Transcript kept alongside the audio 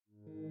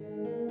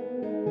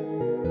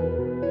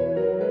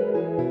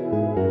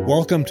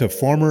Welcome to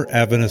Former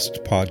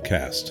Adventist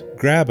Podcast.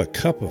 Grab a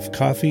cup of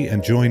coffee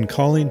and join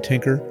Colleen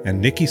Tinker and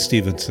Nikki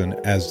Stevenson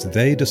as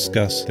they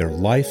discuss their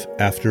life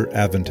after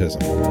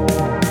Adventism.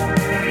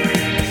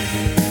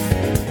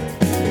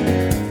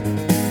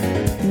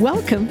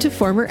 Welcome to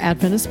Former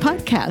Adventist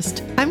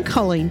Podcast. I'm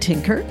Colleen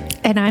Tinker.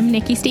 And I'm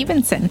Nikki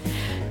Stevenson.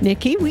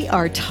 Nikki, we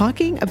are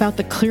talking about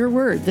the clear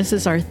word. This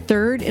is our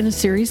third in a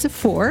series of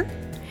 4.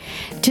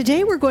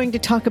 Today we're going to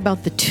talk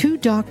about the 2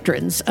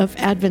 doctrines of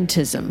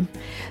Adventism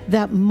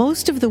that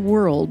most of the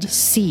world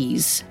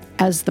sees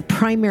as the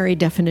primary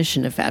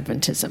definition of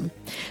Adventism: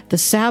 the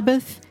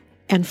Sabbath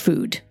and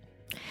food.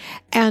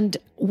 And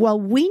while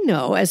we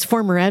know as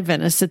former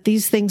Adventists that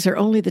these things are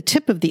only the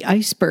tip of the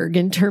iceberg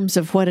in terms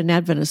of what an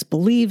Adventist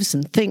believes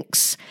and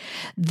thinks,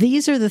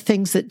 these are the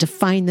things that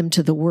define them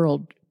to the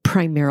world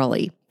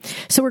primarily.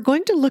 So we're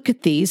going to look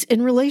at these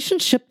in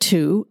relationship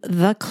to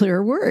the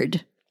clear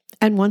word.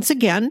 And once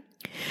again,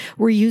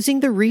 we're using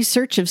the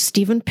research of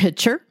Stephen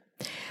Pitcher,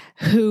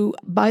 who,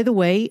 by the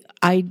way,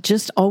 I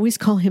just always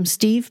call him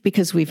Steve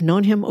because we've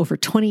known him over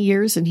 20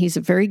 years and he's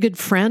a very good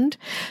friend.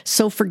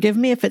 So forgive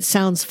me if it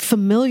sounds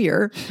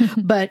familiar,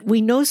 but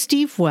we know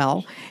Steve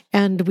well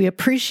and we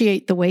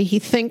appreciate the way he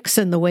thinks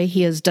and the way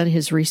he has done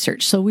his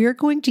research. So we are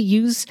going to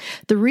use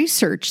the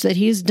research that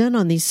he has done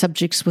on these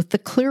subjects with the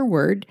clear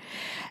word.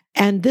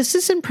 And this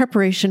is in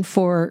preparation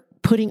for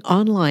putting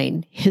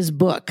online his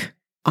book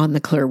on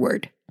the clear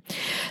word.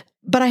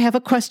 But I have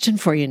a question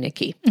for you,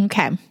 Nikki.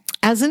 Okay.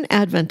 As an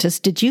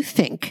Adventist, did you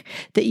think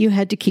that you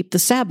had to keep the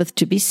Sabbath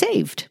to be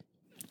saved?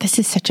 This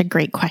is such a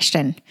great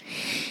question.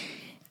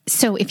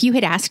 So if you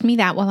had asked me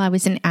that while I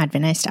was an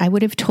Adventist, I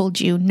would have told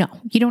you, no,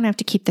 you don't have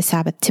to keep the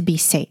Sabbath to be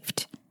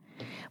saved.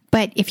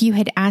 But if you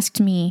had asked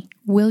me,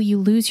 will you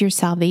lose your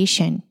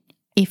salvation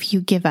if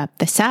you give up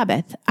the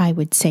Sabbath, I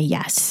would say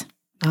yes.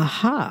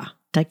 Aha,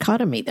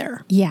 dichotomy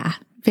there. Yeah,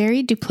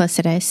 very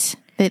duplicitous.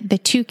 The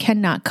two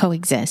cannot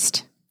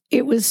coexist.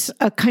 It was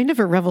a kind of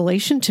a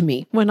revelation to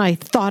me when I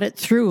thought it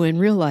through and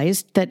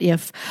realized that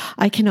if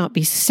I cannot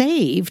be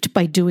saved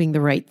by doing the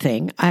right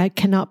thing, I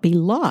cannot be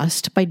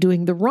lost by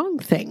doing the wrong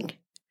thing.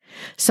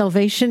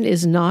 Salvation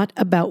is not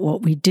about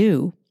what we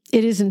do.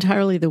 It is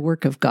entirely the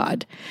work of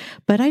God.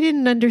 But I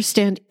didn't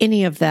understand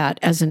any of that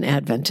as an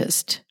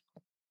Adventist.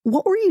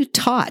 What were you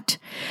taught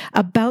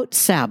about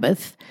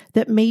Sabbath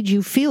that made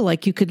you feel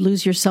like you could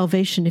lose your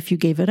salvation if you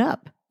gave it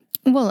up?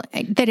 Well,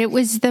 that it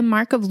was the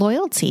mark of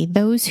loyalty.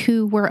 Those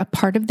who were a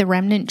part of the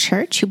remnant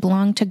church, who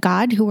belonged to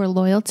God, who were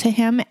loyal to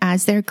Him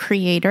as their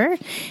creator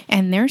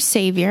and their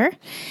savior.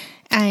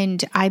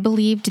 And I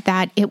believed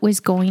that it was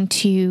going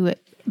to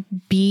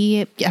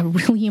be a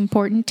really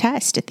important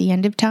test at the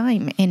end of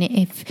time. And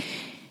if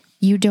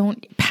you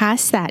don't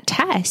pass that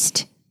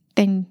test,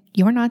 then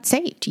you're not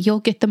saved. You'll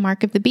get the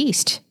mark of the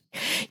beast.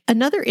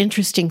 Another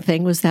interesting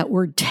thing was that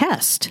word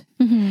test.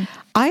 Mm-hmm.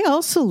 I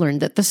also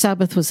learned that the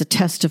Sabbath was a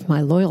test of my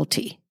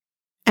loyalty.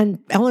 And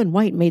Ellen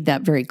White made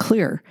that very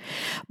clear.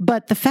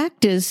 But the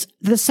fact is,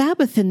 the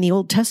Sabbath in the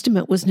Old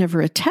Testament was never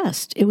a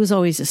test. It was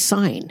always a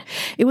sign.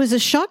 It was a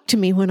shock to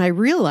me when I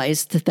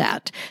realized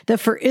that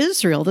for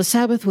Israel, the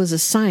Sabbath was a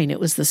sign. It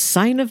was the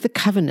sign of the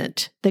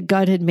covenant that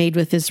God had made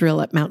with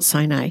Israel at Mount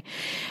Sinai.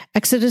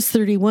 Exodus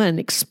 31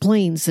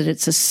 explains that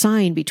it's a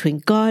sign between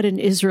God and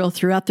Israel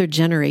throughout their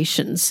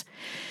generations.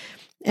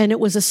 And it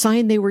was a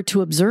sign they were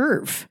to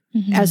observe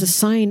as a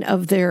sign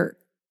of their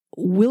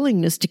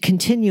willingness to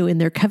continue in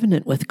their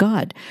covenant with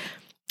God.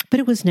 But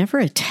it was never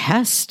a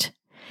test.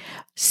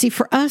 See,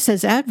 for us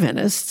as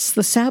Adventists,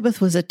 the Sabbath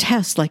was a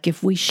test. Like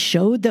if we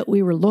showed that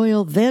we were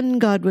loyal, then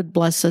God would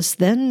bless us,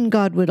 then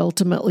God would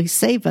ultimately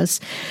save us.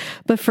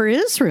 But for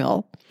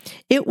Israel,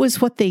 it was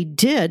what they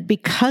did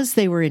because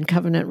they were in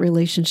covenant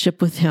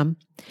relationship with Him.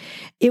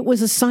 It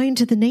was a sign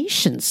to the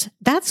nations.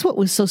 That's what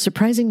was so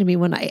surprising to me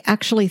when I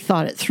actually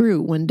thought it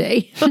through one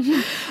day.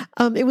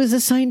 It was a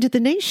sign to the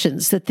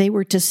nations that they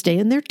were to stay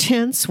in their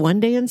tents one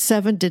day in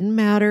 7, didn't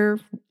matter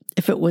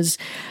if it was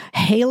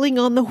hailing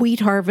on the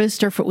wheat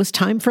harvest or if it was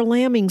time for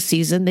lambing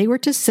season. They were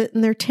to sit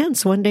in their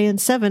tents one day in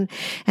 7,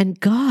 and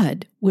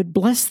God would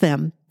bless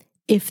them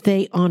if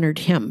they honored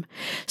Him.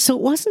 So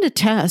it wasn't a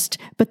test,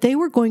 but they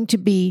were going to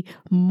be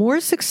more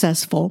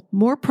successful,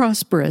 more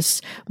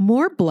prosperous,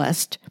 more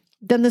blessed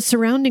than the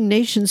surrounding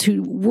nations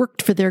who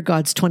worked for their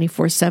gods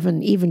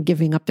 24/7, even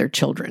giving up their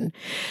children.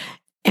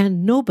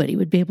 And nobody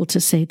would be able to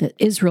say that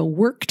Israel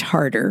worked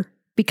harder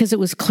because it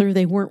was clear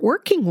they weren't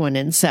working 1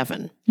 in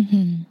 7.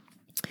 Mm-hmm.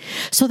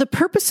 So the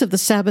purpose of the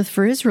Sabbath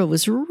for Israel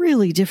was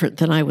really different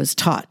than I was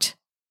taught.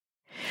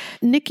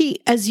 Nikki,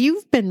 as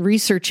you've been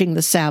researching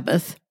the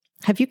Sabbath,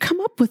 have you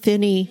come up with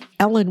any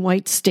Ellen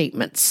White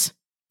statements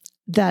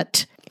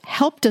that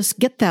helped us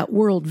get that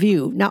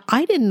worldview? Now,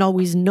 I didn't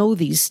always know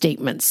these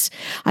statements.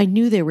 I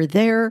knew they were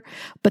there,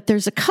 but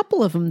there's a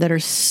couple of them that are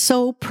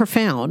so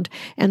profound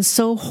and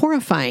so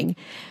horrifying.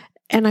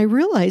 And I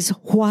realize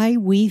why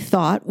we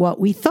thought what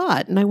we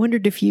thought. And I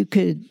wondered if you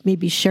could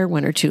maybe share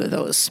 1 or 2 of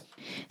those.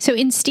 So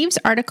in Steve's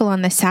article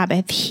on the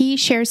Sabbath, he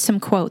shares some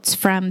quotes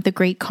from The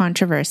Great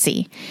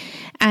Controversy.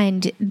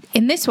 And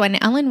in this one,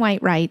 Ellen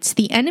White writes,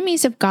 the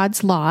enemies of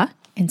God's law,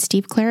 and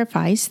Steve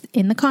clarifies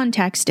in the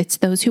context, it's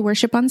those who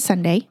worship on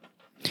Sunday,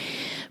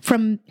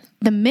 from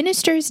the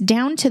ministers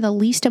down to the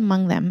least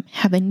among them,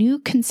 have a new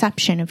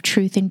conception of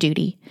truth and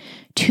duty.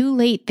 Too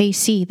late they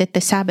see that the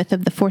Sabbath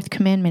of the fourth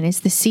commandment is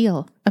the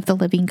seal of the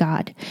living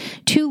God.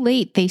 Too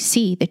late they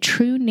see the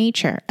true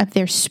nature of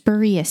their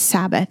spurious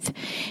Sabbath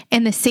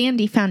and the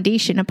sandy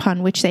foundation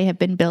upon which they have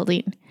been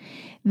building.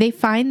 They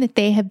find that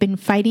they have been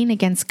fighting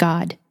against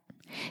God.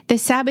 The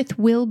Sabbath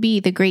will be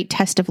the great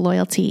test of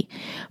loyalty,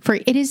 for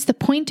it is the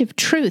point of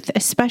truth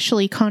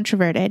especially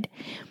controverted.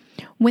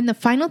 When the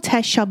final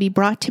test shall be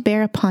brought to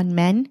bear upon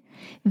men,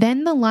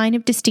 then the line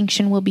of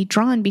distinction will be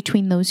drawn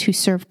between those who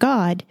serve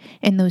God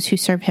and those who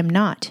serve him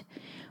not.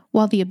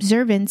 While the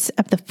observance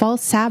of the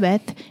false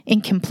Sabbath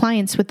in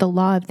compliance with the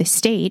law of the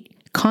state,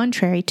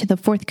 contrary to the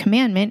fourth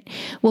commandment,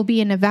 will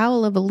be an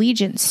avowal of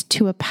allegiance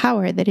to a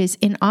power that is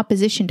in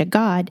opposition to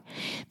God,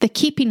 the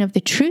keeping of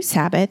the true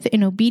Sabbath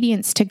in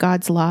obedience to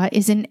God's law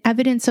is an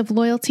evidence of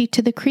loyalty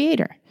to the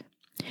Creator.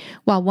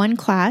 While one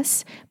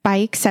class, by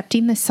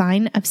accepting the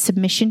sign of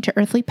submission to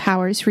earthly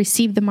powers,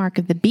 receive the mark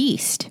of the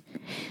beast,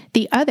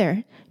 the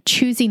other,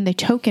 choosing the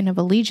token of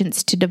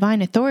allegiance to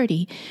divine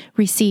authority,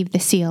 receive the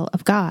seal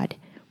of God.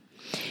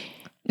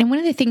 And one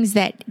of the things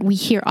that we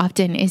hear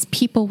often is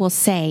people will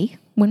say,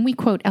 when we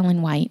quote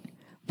Ellen White,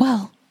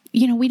 well,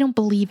 we don't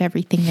believe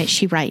everything that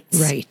she writes.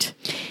 Right.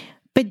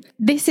 But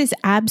this is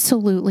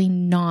absolutely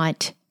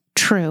not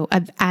true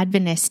of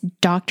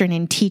Adventist doctrine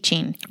and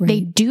teaching. Right.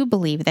 They do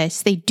believe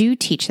this. They do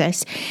teach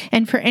this.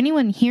 And for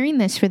anyone hearing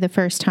this for the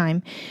first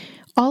time,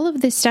 all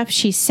of the stuff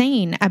she's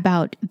saying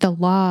about the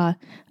law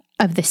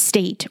of the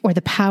state or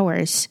the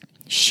powers,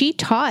 she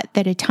taught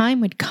that a time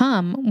would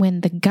come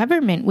when the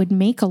government would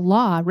make a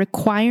law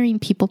requiring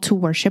people to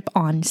worship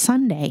on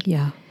Sunday.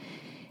 Yeah.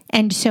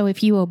 And so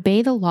if you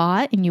obey the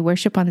law and you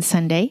worship on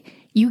Sunday,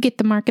 you get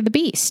the mark of the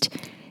beast.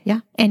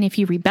 Yeah. And if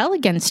you rebel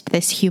against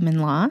this human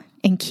law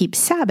and keep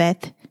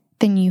Sabbath,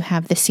 then you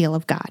have the seal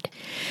of God.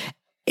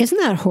 Isn't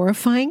that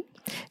horrifying?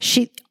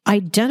 She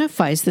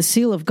identifies the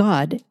seal of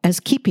God as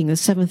keeping the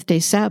seventh-day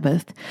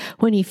Sabbath,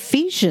 when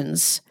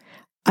Ephesians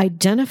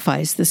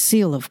identifies the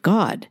seal of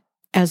God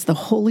as the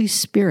Holy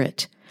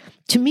Spirit.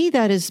 To me,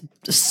 that is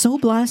so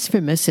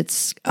blasphemous,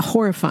 it's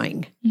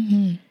horrifying.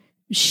 Mm-hmm.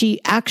 She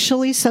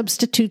actually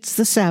substitutes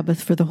the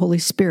Sabbath for the Holy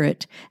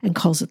Spirit and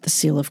calls it the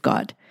seal of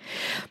God.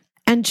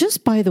 And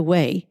just by the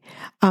way,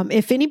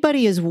 if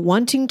anybody is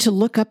wanting to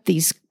look up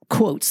these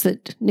quotes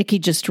that Nikki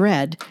just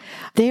read,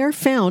 they are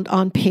found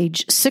on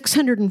page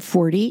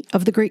 640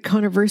 of The Great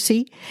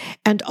Controversy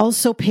and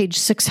also page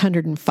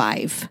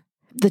 605.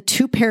 The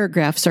two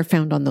paragraphs are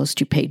found on those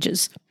two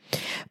pages.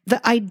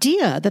 The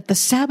idea that the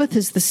Sabbath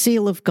is the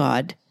seal of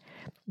God,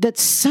 that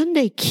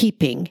Sunday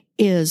keeping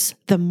is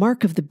the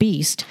mark of the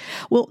beast.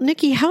 Well,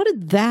 Nikki, how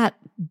did that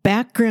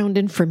background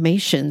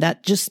information,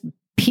 that just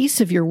piece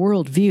of your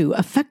worldview,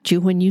 affect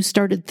you when you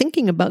started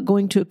thinking about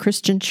going to a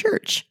Christian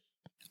church?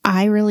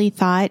 I really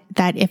thought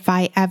that if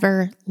I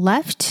ever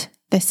left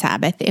the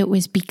Sabbath, it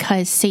was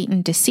because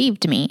Satan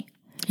deceived me.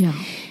 Yeah.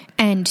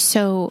 And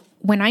so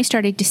when I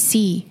started to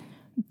see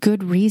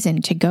good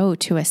reason to go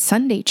to a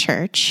Sunday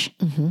church,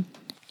 mm-hmm.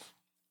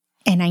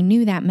 and I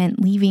knew that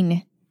meant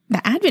leaving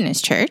the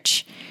Adventist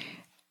church,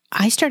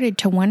 I started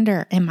to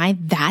wonder, am I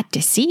that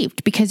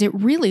deceived? Because it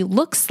really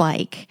looks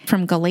like,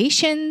 from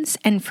Galatians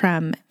and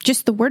from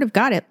just the Word of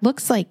God, it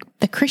looks like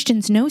the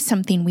Christians know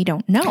something we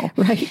don't know.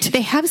 Right.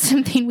 They have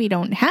something we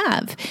don't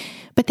have,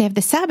 but they have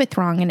the Sabbath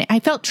wrong. And I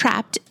felt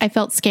trapped. I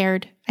felt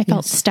scared. I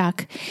felt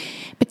stuck.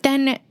 But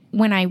then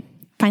when I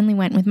finally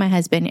went with my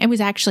husband, it was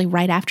actually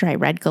right after I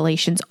read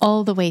Galatians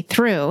all the way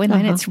through. And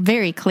then it's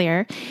very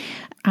clear.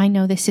 I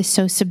know this is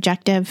so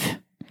subjective,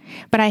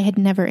 but I had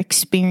never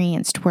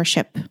experienced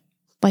worship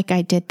like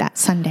I did that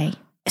Sunday.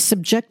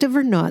 Subjective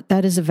or not,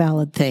 that is a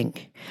valid thing.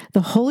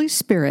 The Holy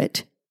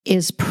Spirit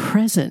is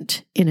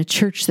present in a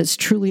church that's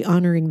truly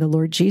honoring the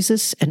Lord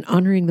Jesus and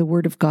honoring the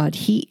Word of God.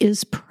 He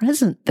is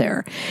present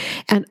there.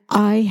 And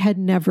I had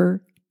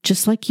never,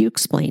 just like you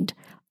explained,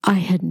 I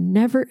had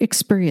never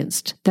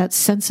experienced that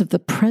sense of the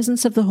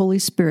presence of the Holy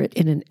Spirit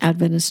in an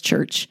Adventist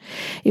church.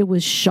 It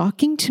was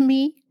shocking to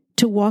me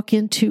to walk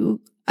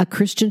into a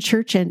Christian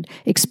church and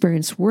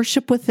experience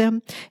worship with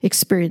them,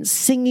 experience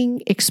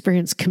singing,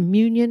 experience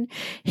communion,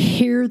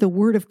 hear the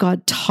Word of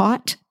God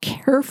taught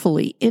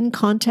carefully in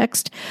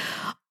context.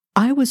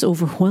 I was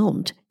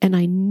overwhelmed, and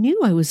I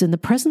knew I was in the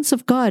presence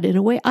of God in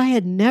a way I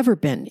had never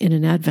been in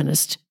an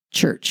Adventist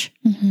church.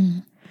 Mm-hmm.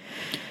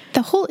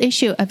 The whole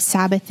issue of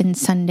Sabbath and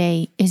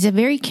Sunday is a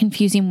very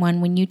confusing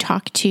one when you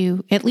talk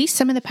to at least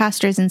some of the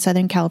pastors in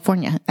Southern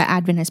California, the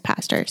Adventist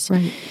pastors.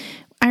 Right.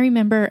 I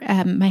remember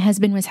my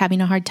husband was having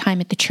a hard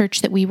time at the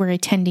church that we were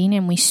attending,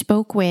 and we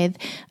spoke with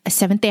a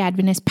Seventh-day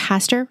Adventist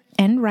pastor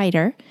and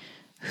writer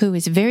who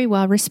is very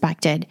well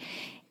respected.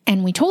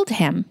 And we told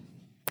him,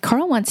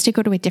 Carl wants to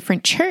go to a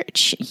different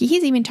church.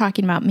 He's even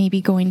talking about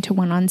maybe going to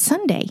one on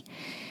Sunday.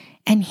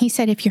 And he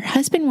said, if your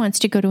husband wants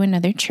to go to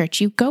another church,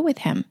 you go with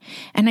him.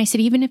 And I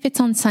said, even if it's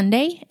on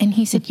Sunday? And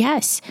he said,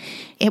 yes.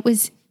 It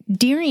was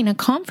during a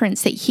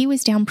conference that he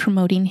was down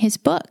promoting his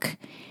book.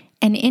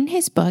 And in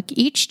his book,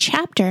 each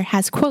chapter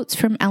has quotes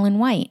from Ellen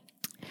White.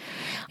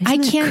 I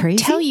can't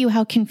tell you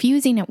how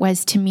confusing it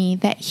was to me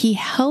that he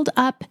held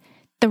up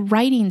the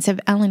writings of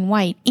Ellen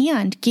White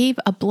and gave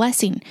a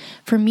blessing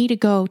for me to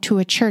go to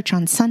a church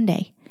on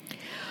Sunday.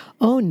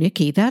 Oh,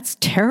 Nikki, that's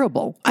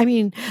terrible. I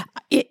mean,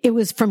 it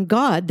was from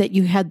God that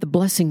you had the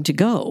blessing to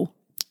go.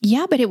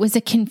 Yeah, but it was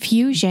a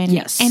confusion.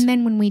 Yes. And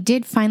then when we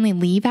did finally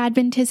leave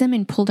Adventism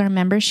and pulled our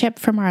membership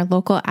from our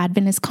local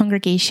Adventist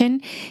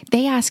congregation,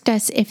 they asked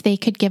us if they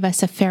could give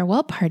us a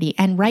farewell party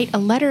and write a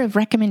letter of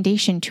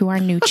recommendation to our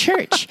new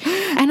church.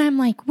 And I'm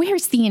like,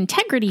 where's the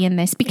integrity in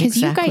this? Because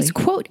you guys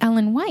quote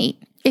Ellen White.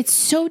 It's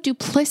so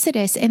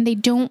duplicitous and they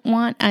don't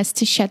want us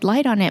to shed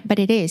light on it, but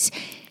it is.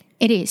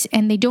 It is.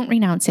 And they don't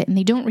renounce it and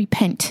they don't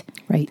repent.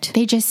 Right.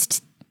 They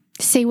just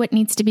say what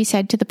needs to be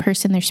said to the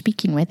person they're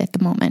speaking with at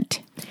the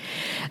moment.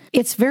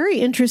 It's very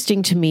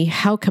interesting to me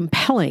how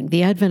compelling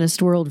the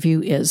Adventist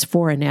worldview is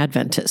for an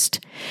Adventist.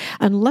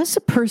 Unless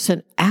a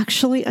person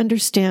actually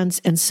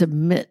understands and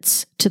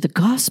submits to the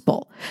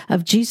gospel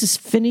of Jesus'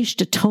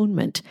 finished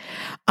atonement,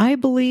 I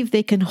believe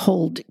they can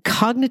hold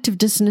cognitive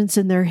dissonance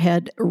in their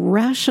head,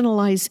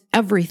 rationalize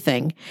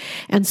everything,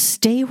 and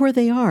stay where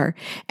they are.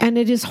 And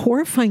it is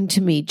horrifying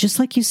to me, just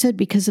like you said,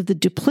 because of the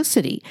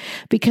duplicity.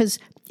 Because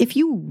if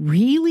you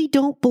really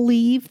don't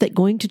believe that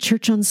going to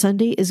church on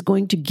Sunday is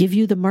going to give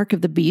you the mark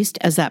of the beast,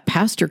 as that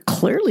pastor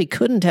clearly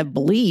couldn't have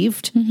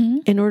believed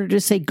in order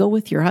to say, go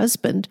with your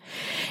husband.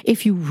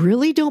 If you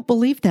really don't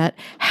believe that,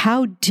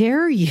 how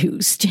dare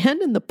you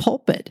stand in the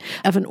pulpit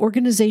of an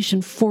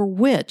organization for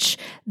which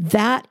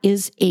that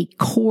is a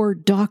core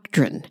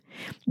doctrine?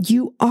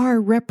 You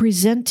are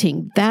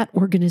representing that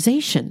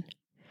organization.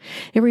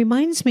 It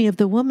reminds me of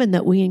the woman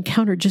that we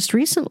encountered just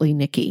recently,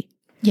 Nikki.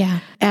 Yeah.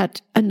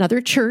 At another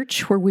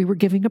church where we were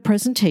giving a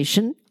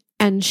presentation,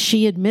 and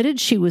she admitted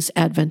she was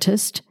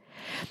Adventist,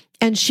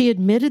 and she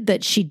admitted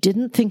that she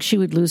didn't think she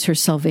would lose her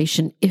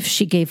salvation if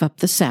she gave up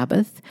the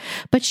Sabbath.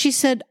 But she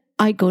said,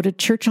 I go to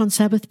church on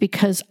Sabbath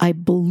because I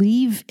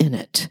believe in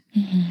it.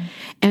 Mm-hmm.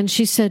 And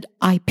she said,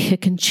 I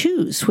pick and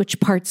choose which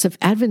parts of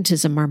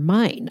Adventism are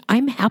mine.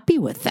 I'm happy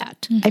with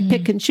that. Mm-hmm. I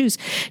pick and choose.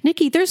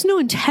 Nikki, there's no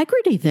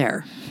integrity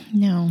there.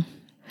 No,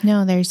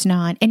 there's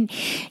not. And,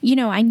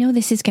 I know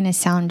this is going to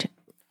sound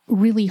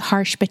really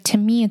harsh, but to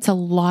me, it's a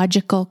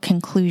logical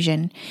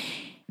conclusion.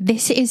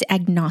 This is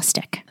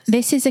agnostic.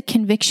 This is a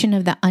conviction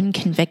of the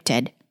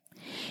unconvicted.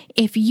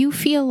 If you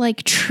feel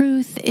like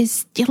truth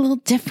is a little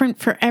different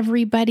for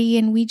everybody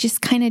and we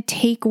just kind of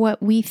take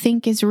what we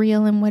think is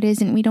real and what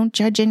isn't, we don't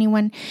judge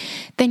anyone,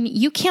 then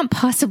you can't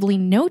possibly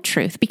know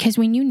truth, because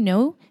when you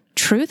know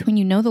truth, when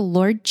you know the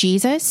Lord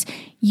Jesus,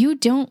 you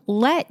don't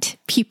let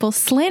people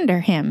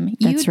slander him.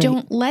 You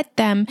don't let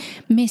them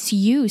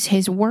misuse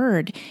his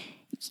word.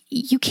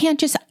 You can't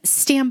just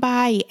stand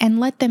by and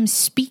let them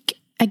speak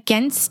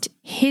against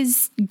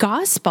his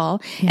gospel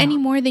any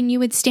more than you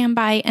would stand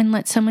by and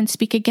let someone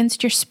speak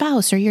against your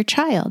spouse or your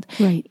child.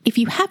 Right. If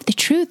you have the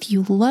truth,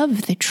 you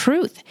love the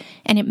truth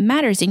and it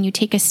matters and you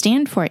take a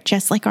stand for it,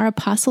 just like our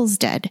apostles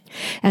did.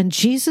 And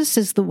Jesus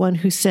is the one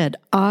who said,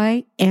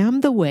 I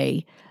am the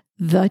way,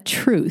 the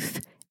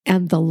truth,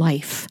 and the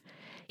life.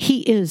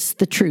 He is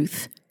the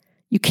truth.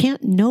 You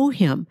can't know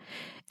him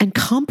and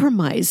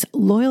compromise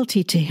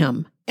loyalty to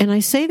him. And I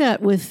say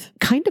that with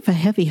kind of a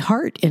heavy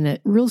heart in a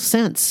real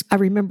sense. I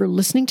remember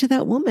listening to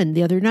that woman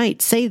the other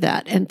night say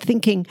that and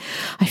thinking,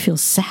 I feel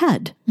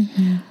sad.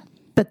 Mm-hmm.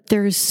 But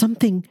there is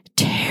something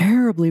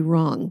terribly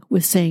wrong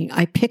with saying,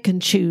 I pick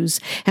and choose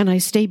and I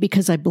stay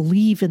because I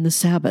believe in the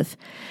Sabbath.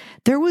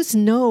 There was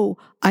no,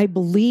 I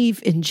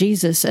believe in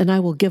Jesus and I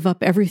will give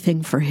up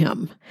everything for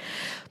him.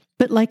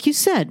 But like you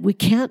said, we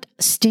can't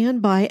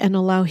stand by and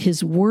allow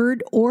his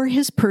word or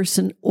his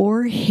person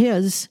or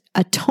his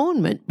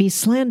atonement be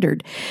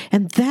slandered.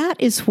 And that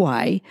is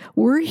why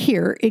we're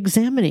here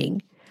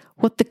examining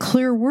what the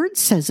clear word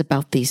says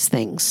about these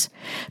things.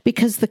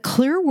 Because the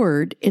clear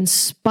word, in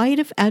spite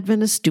of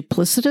Adventist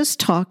duplicitous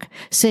talk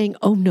saying,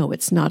 oh no,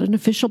 it's not an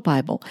official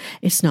Bible,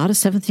 it's not a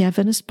Seventh-day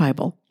Adventist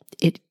Bible,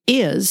 it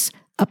is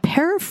a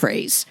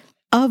paraphrase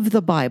of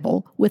the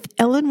Bible with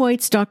Ellen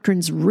White's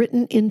doctrines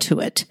written into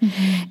it.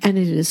 Mm-hmm. And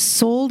it is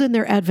sold in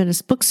their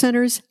Adventist book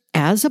centers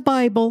as a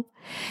Bible,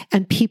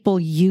 and people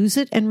use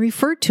it and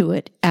refer to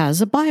it as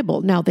a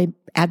Bible. Now,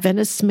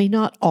 Adventists may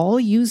not all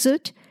use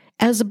it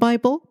as a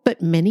Bible, but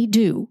many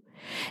do.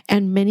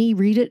 And many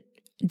read it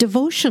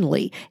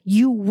devotionally.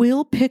 You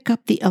will pick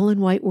up the Ellen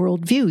White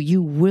worldview.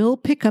 You will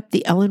pick up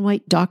the Ellen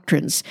White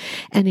doctrines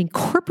and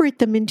incorporate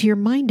them into your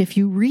mind if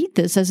you read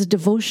this as a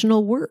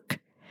devotional work.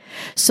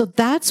 So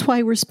that's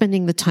why we're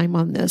spending the time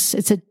on this.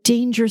 It's a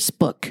dangerous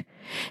book.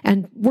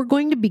 And we're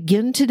going to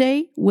begin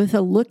today with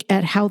a look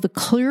at how the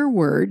clear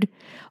word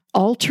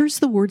alters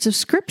the words of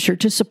Scripture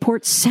to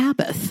support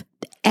Sabbath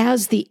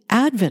as the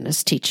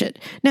Adventists teach it.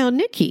 Now,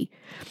 Nikki,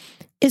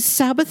 is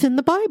Sabbath in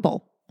the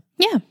Bible?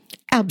 Yeah.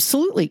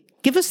 Absolutely.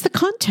 Give us the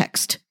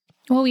context.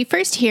 Well, we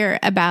first hear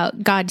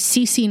about God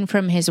ceasing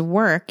from his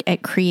work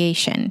at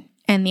creation.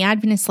 And the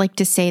Adventists like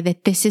to say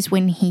that this is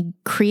when he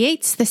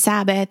creates the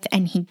Sabbath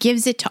and he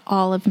gives it to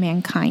all of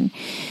mankind.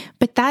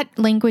 But that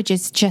language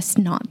is just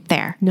not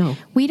there. No.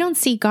 We don't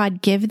see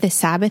God give the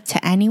Sabbath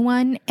to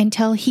anyone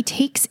until he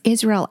takes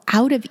Israel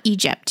out of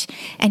Egypt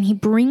and he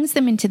brings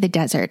them into the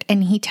desert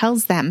and he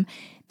tells them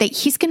that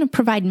he's going to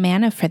provide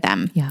manna for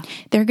them. Yeah.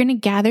 They're going to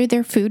gather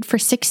their food for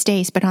 6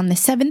 days, but on the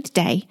seventh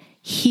day,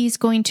 he's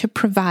going to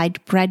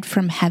provide bread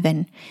from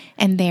heaven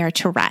and they are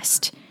to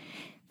rest.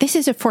 This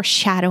is a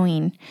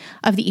foreshadowing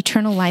of the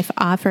eternal life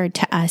offered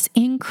to us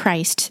in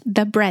Christ,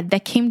 the bread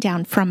that came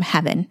down from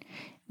heaven.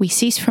 We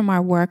cease from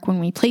our work when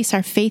we place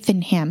our faith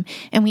in him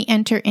and we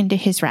enter into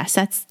his rest.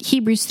 That's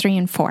Hebrews 3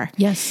 and 4.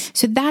 Yes.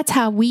 So that's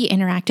how we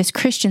interact as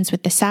Christians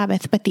with the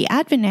Sabbath. But the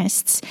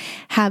Adventists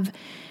have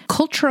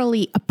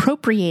culturally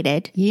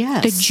appropriated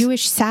the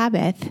Jewish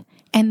Sabbath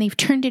and they've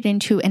turned it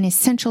into an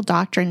essential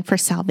doctrine for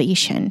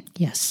salvation.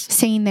 Yes.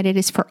 Saying that it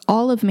is for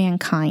all of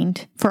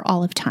mankind, for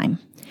all of time.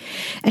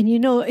 And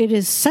it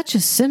is such a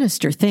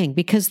sinister thing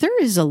because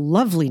there is a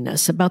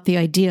loveliness about the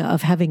idea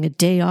of having a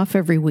day off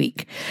every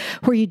week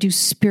where you do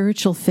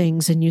spiritual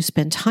things and you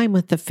spend time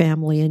with the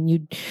family and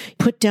you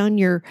put down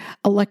your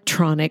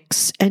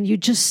electronics and you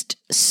just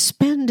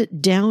spend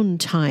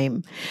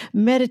downtime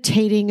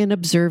meditating and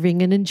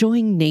observing and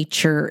enjoying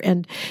nature.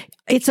 And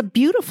it's a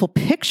beautiful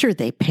picture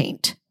they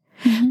paint.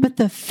 Mm-hmm. But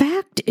the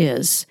fact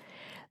is,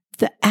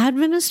 the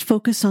Adventist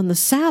focus on the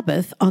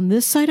Sabbath on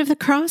this side of the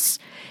cross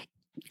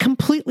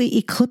completely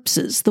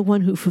eclipses the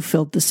one who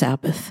fulfilled the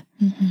Sabbath.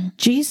 Mm-hmm.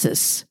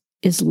 Jesus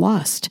is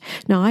lost.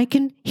 Now, I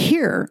can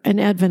hear an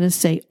Adventist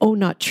say, "Oh,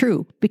 not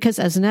true," because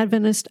as an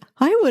Adventist,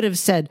 I would have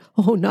said,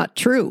 "Oh, not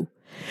true."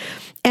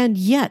 And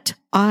yet,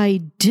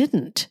 I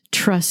didn't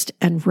trust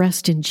and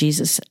rest in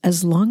Jesus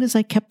as long as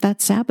I kept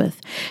that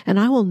Sabbath. And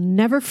I will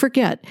never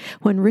forget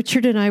when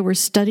Richard and I were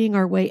studying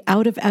our way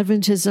out of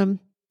Adventism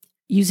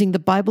using the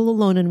Bible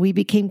alone, and we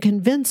became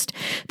convinced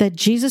that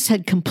Jesus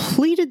had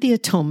completed the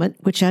atonement,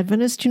 which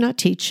Adventists do not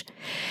teach,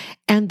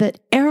 and that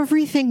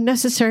everything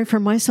necessary for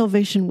my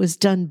salvation was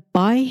done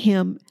by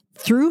him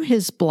through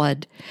his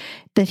blood,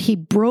 that he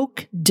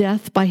broke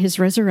death by his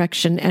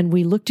resurrection. And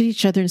we looked at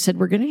each other and said,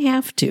 we're going to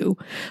have to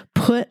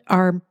put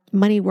our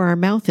money where our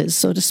mouth is,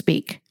 so to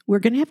speak. We're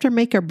going to have to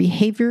make our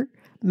behavior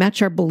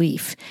match our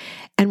belief.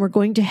 And we're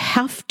going to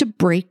have to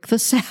break the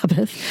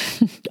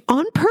Sabbath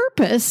on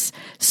purpose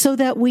so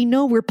that we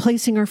know we're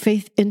placing our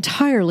faith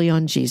entirely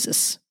on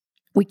Jesus.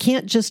 We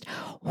can't just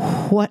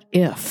what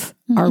if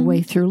our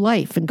way through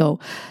life and go,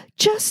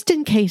 just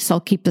in case I'll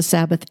keep the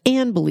Sabbath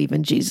and believe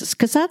in Jesus,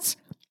 because that's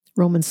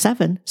Romans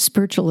 7,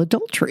 spiritual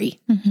adultery.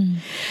 Mm-hmm.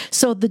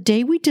 So the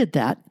day we did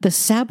that, the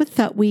Sabbath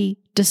that we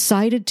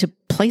decided to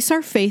place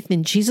our faith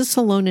in Jesus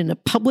alone in a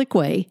public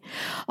way,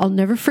 I'll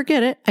never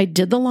forget it. I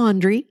did the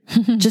laundry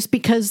just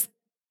because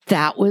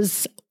that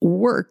was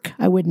work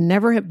I would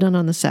never have done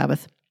on the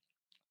Sabbath.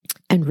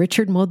 And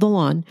Richard mowed the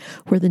lawn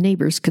where the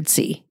neighbors could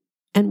see.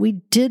 And we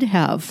did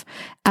have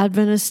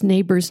Adventist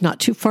neighbors not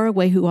too far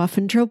away who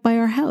often drove by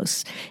our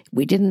house.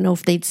 We didn't know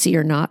if they'd see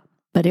or not,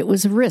 but it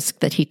was a risk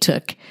that he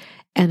took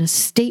and a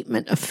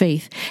statement of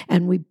faith.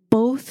 And we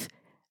both,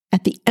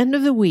 at the end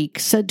of the week,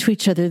 said to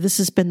each other, this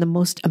has been the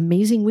most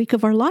amazing week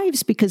of our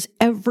lives because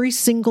every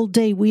single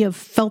day we have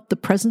felt the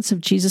presence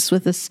of Jesus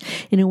with us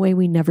in a way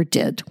we never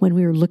did when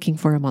we were looking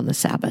for him on the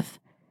Sabbath.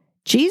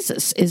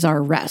 Jesus is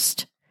our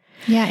rest.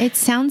 Yeah, it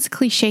sounds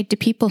cliched to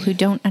people who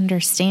don't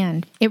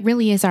understand. It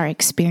really is our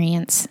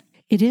experience.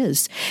 It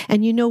is.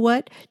 And you know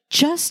what?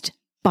 Just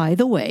by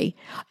the way,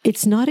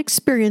 it's not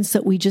experience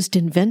that we just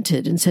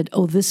invented and said,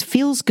 oh, this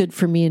feels good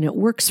for me and it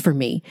works for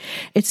me.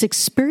 It's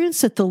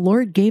experience that the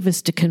Lord gave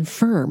us to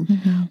confirm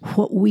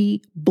what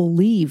we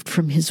believed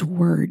from his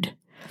word.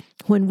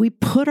 When we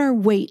put our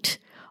weight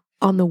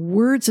on the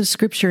words of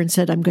Scripture and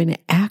said, I'm going to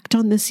act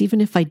on this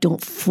even if I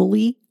don't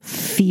fully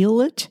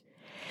feel it,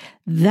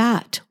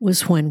 that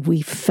was when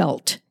we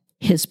felt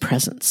his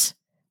presence.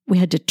 We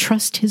had to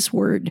trust his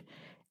word,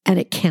 and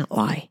it can't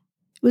lie.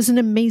 It was an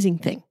amazing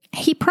thing.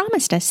 He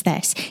promised us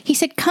this. He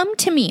said, come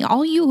to me,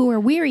 all you who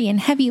are weary and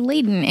heavy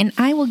laden, and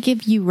I will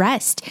give you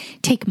rest.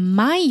 Take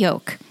my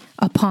yoke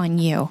upon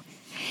you.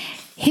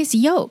 His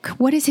yoke.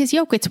 What is his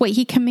yoke? It's what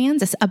he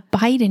commands us.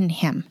 Abide in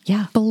him.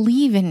 Yeah.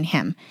 Believe in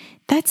him.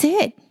 That's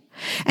it.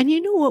 And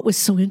you know what was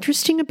so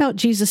interesting about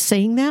Jesus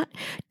saying that?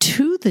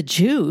 To the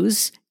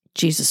Jews,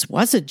 Jesus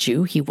was a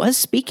Jew. He was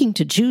speaking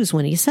to Jews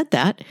when he said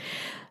that.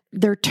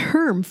 Their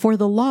term for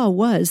the law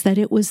was that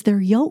it was their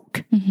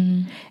yoke.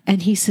 Mm-hmm.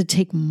 And he said,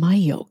 take my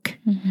yoke.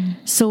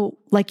 Mm-hmm. So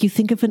like you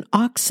think of an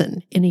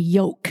oxen in a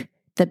yoke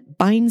that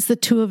binds the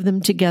two of them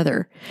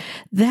together.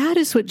 That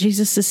is what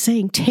Jesus is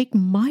saying. Take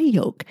my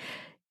yoke.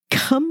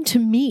 Come to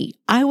me.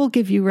 I will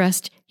give you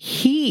rest.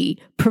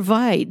 He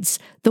provides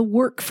the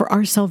work for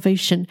our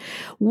salvation.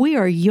 We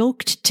are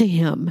yoked to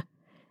him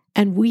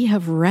and we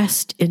have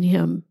rest in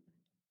him.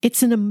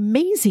 It's an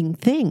amazing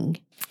thing.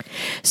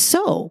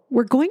 So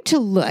we're going to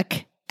look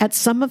at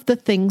some of the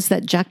things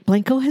that Jack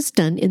Blanco has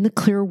done in the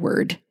Clear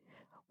Word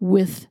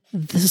with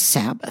the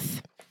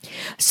Sabbath.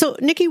 So,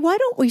 Nikki, why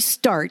don't we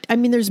start? I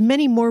mean, there's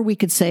many more we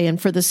could say,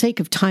 and for the sake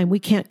of time, we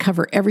can't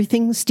cover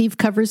everything Steve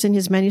covers in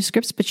his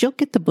manuscripts, but you'll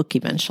get the book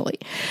eventually.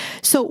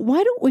 So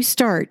why don't we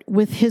start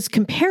with his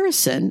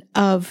comparison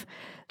of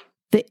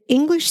the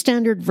English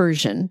Standard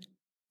Version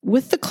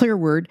with the Clear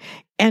Word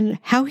and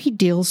how he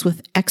deals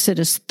with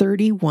Exodus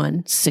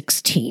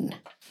 31:16.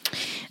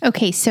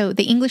 Okay, so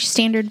the English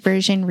Standard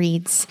Version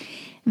reads,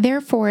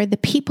 "Therefore the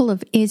people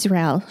of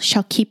Israel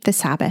shall keep the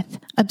Sabbath,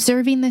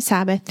 observing the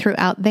Sabbath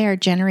throughout their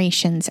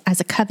generations as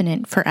a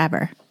covenant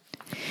forever."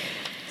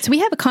 So we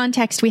have a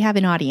context, we have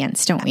an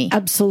audience, don't we?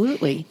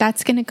 Absolutely.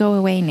 That's going to go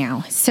away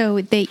now.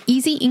 So the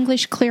Easy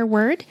English Clear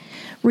Word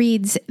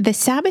reads, "The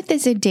Sabbath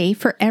is a day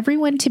for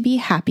everyone to be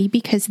happy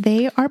because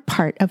they are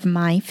part of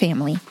my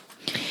family."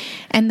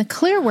 And the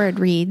Clear Word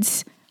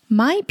reads,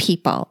 "My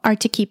people are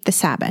to keep the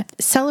Sabbath,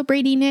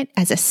 celebrating it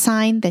as a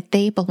sign that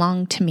they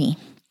belong to me."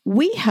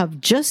 We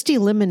have just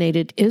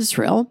eliminated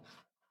Israel.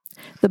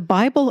 The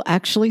Bible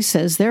actually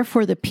says,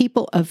 "Therefore the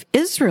people of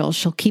Israel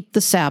shall keep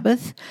the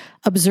Sabbath,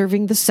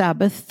 observing the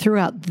Sabbath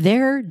throughout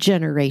their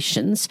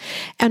generations."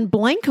 And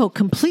Blanco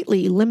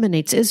completely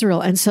eliminates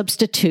Israel and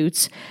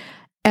substitutes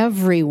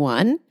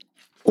everyone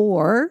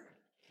or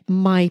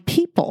my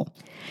people.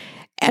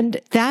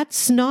 And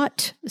that's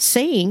not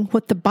saying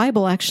what the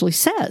Bible actually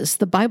says.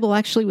 The Bible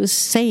actually was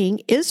saying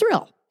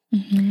Israel.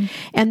 Mm-hmm.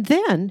 And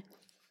then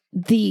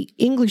the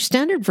English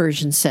Standard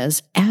Version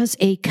says, "as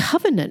a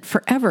covenant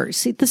forever."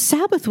 See, the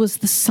Sabbath was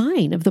the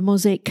sign of the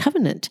Mosaic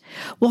covenant.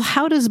 Well,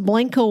 how does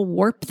Blanco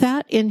warp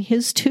that in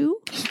his too?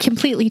 He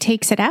completely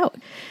takes it out.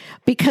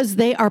 Because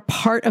they are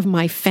part of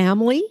my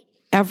family.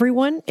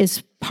 Everyone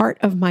is part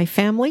of my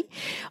family.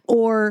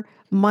 Or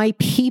my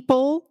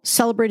people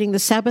celebrating the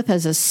Sabbath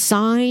as a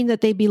sign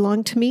that they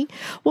belong to me.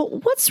 Well,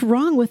 what's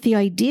wrong with the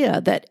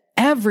idea that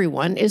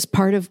everyone is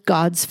part of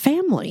God's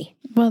family?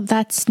 Well,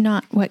 that's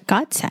not what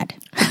God said.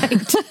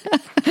 Right.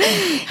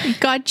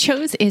 God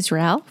chose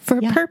Israel for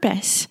a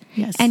purpose.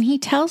 Yes. And he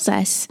tells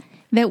us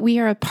that we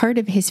are a part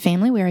of his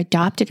family. We are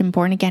adopted and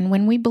born again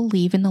when we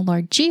believe in the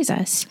Lord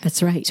Jesus.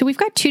 That's right. So we've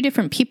got two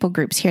different people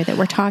groups here that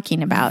we're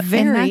talking about.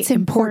 Very and that's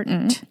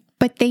important.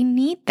 But they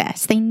need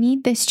this. They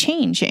need this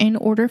change in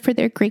order for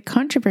their great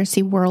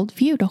controversy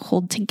worldview to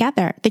hold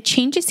together. The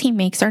changes he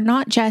makes are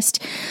not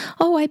just,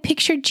 oh, I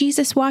pictured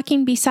Jesus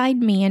walking beside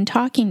me and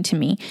talking to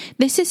me.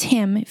 This is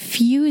him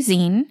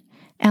fusing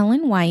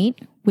Ellen White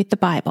with the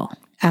Bible.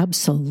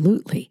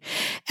 Absolutely.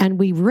 And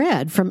we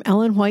read from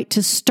Ellen White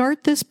to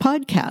start this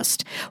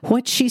podcast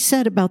what she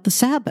said about the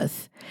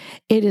Sabbath.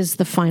 It is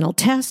the final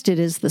test. It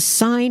is the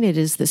sign. It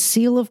is the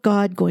seal of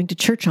God. Going to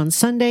church on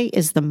Sunday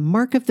is the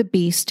mark of the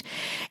beast.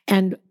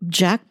 And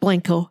Jack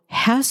Blanco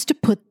has to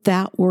put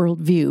that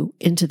worldview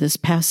into this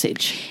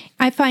passage.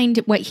 I find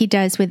what he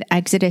does with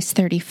Exodus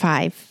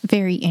 35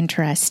 very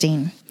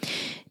interesting.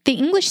 The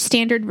English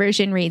Standard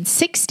Version reads,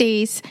 6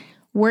 days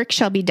work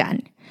shall be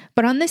done.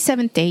 But on the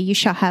seventh day you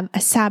shall have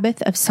a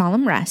Sabbath of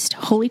solemn rest,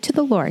 holy to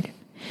the Lord.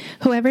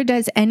 Whoever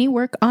does any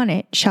work on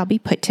it shall be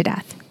put to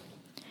death.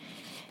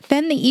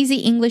 Then the Easy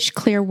English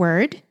Clear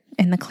Word,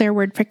 and the Clear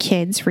Word for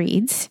Kids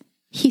reads,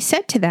 He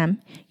said to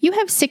them, You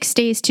have 6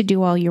 days to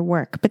do all your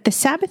work, but the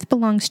Sabbath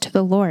belongs to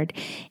the Lord.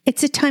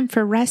 It's a time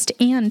for rest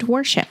and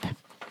worship.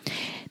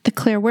 The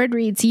Clear Word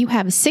reads, You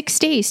have 6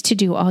 days to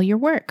do all your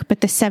work,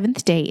 but the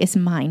seventh day is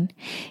mine.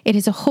 It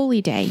is a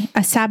holy day,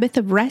 a Sabbath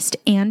of rest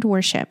and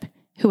worship.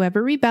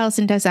 Whoever rebels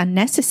and does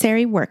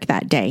unnecessary work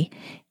that day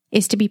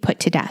is to be put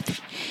to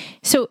death.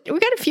 So we've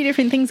got a few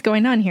different things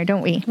going on here,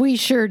 don't we? We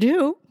sure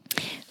do.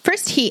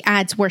 First, he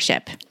adds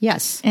worship.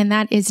 Yes. And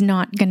that is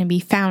not going to be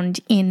found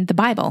in the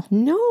Bible.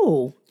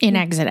 No. In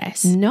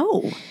Exodus.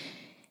 No.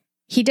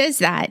 He does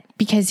that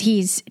because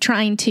he's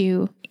trying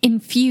to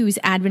infuse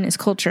Adventist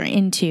culture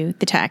into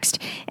the text.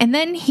 And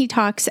then he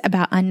talks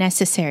about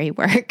unnecessary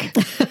work.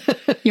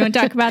 You want to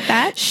talk about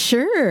that?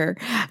 Sure.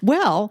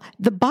 Well,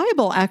 the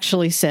Bible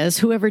actually says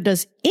whoever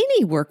does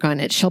any work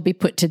on it shall be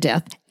put to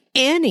death.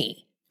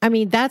 Any. I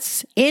mean,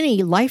 that's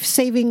any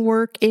life-saving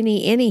work,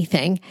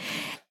 anything.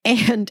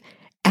 And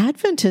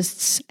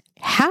Adventists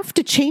have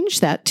to change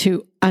that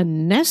to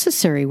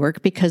unnecessary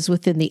work because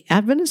within the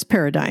Adventist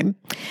paradigm,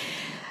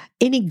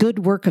 any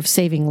good work of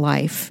saving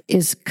life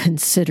is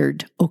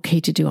considered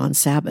okay to do on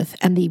Sabbath.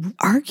 And the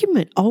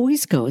argument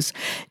always goes,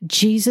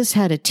 Jesus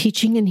had a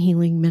teaching and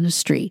healing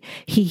ministry.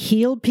 He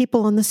healed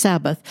people on the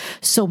Sabbath.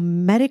 So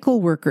medical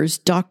workers,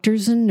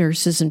 doctors and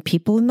nurses and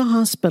people in the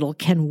hospital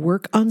can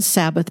work on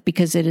Sabbath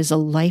because it is a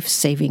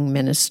life-saving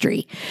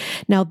ministry.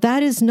 Now,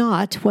 that is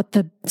not what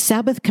the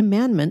Sabbath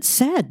commandment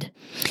said.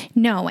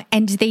 No,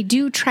 and they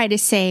do try to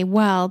say,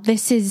 well,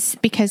 this is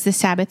because the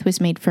Sabbath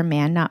was made for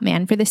man, not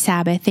man for the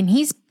Sabbath. And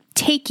he's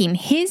taking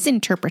his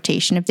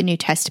interpretation of the New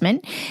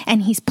Testament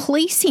and he's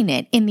placing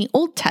it in the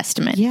Old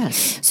Testament.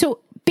 Yes. So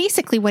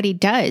basically what he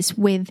does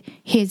with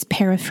his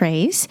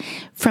paraphrase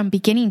from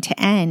beginning to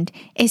end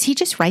is he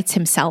just writes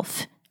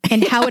himself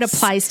and how it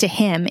applies to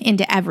him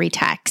into every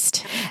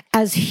text.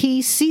 As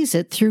he sees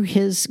it through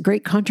his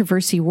great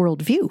controversy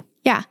worldview.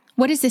 Yeah.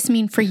 What does this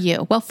mean for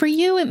you? Well, for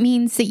you, it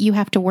means that you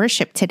have to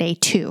worship today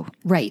too.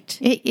 Right.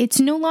 It's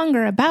no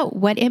longer about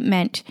what it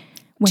meant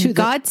when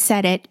God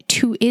said it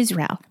to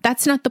Israel.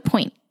 That's not the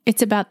point.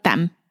 It's about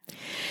them.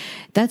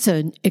 That's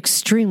an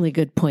extremely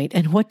good point.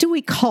 And what do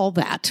we call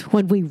that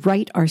when we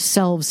write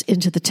ourselves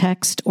into the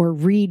text or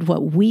read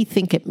what we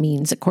think it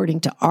means according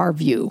to our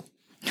view?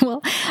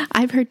 Well,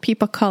 I've heard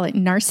people call it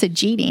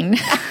narcigeting.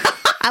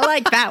 I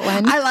like that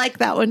one. I like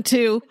that one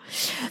too.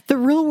 The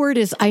real word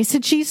is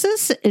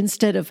eisegesis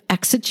instead of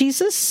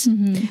exegesis,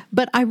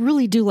 but I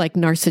really do like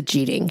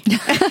narcigeting.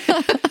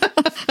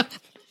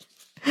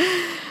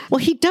 Well,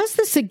 he does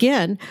this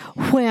again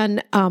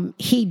when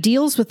he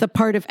deals with the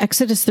part of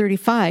Exodus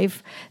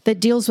 35 that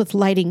deals with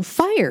lighting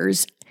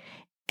fires,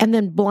 and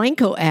then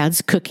Blanco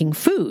adds cooking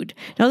food.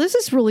 Now, this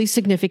is really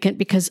significant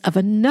because of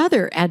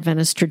another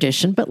Adventist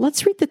tradition, but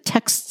let's read the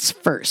texts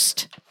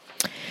first.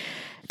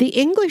 The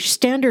English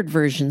Standard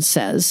Version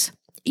says,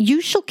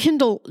 "You shall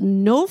kindle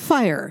no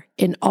fire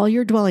in all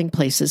your dwelling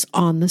places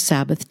on the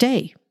Sabbath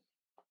day."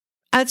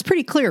 That's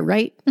pretty clear,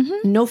 right?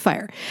 No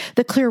fire.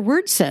 The Clear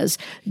Word says,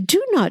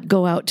 "Do not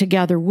go out to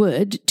gather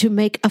wood to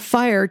make a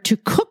fire to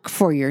cook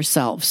for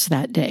yourselves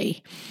that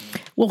day."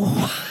 Well,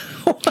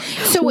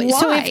 so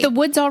if the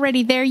wood's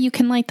already there, you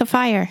can light the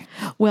fire.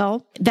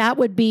 Well, that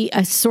would be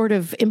a sort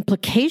of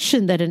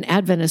implication that an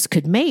Adventist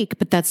could make,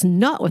 but that's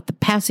not what the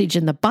passage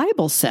in the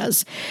Bible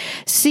says.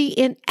 See,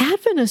 in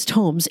Adventist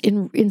homes,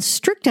 in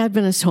strict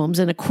Adventist homes,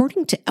 and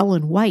according to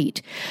Ellen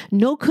White,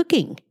 no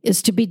cooking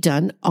is to be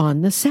done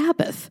on the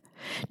Sabbath.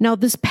 Now,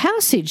 this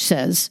passage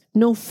says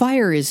no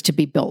fire is to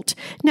be built.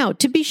 Now,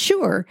 to be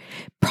sure,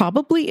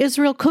 probably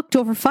Israel cooked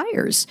over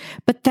fires,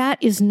 but that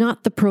is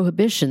not the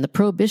prohibition. The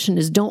prohibition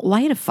is don't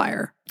light a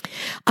fire.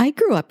 I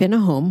grew up in a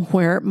home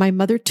where my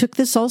mother took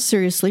this all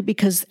seriously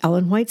because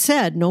Ellen White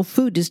said no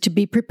food is to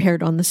be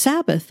prepared on the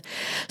Sabbath.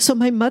 So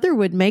my mother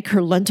would make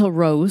her lentil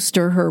roast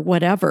or her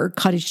whatever,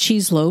 cottage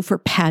cheese loaf or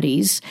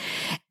patties,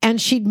 and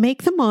she'd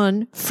make them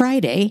on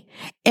Friday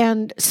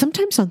and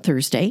sometimes on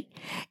Thursday.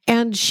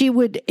 And she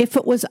would, if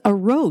it was a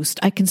roast,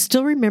 I can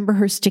still remember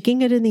her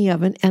sticking it in the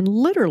oven and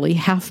literally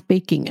half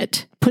baking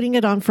it, putting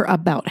it on for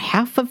about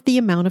half of the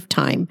amount of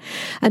time,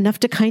 enough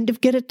to kind of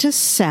get it to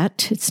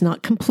set. It's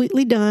not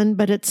completely done,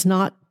 but it's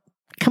not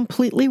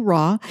completely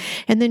raw.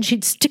 And then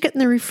she'd stick it in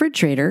the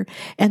refrigerator.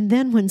 And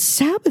then when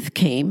Sabbath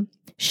came,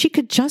 she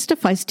could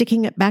justify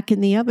sticking it back in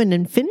the oven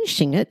and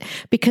finishing it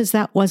because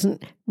that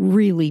wasn't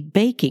really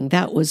baking.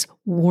 That was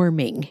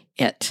warming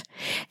it.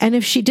 And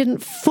if she didn't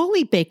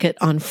fully bake it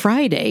on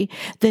Friday,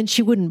 then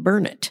she wouldn't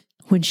burn it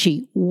when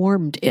she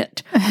warmed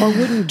it or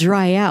wouldn't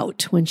dry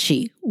out when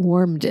she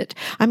warmed it.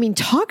 I mean,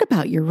 talk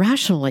about your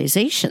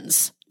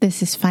rationalizations.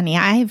 This is funny.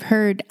 I've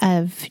heard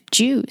of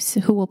Jews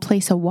who will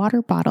place a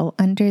water bottle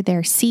under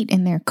their seat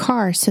in their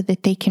car so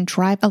that they can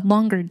drive a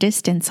longer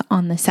distance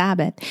on the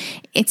Sabbath.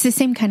 It's the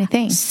same kind of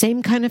thing.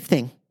 Same kind of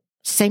thing.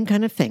 Same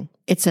kind of thing.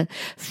 It's a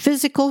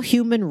physical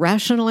human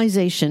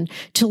rationalization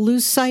to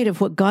lose sight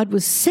of what God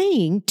was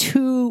saying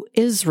to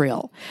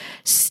Israel.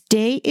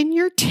 Stay in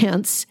your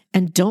tents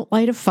and don't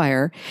light a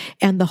fire.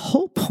 And the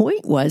whole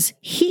point was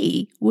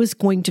he was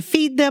going to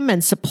feed them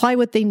and supply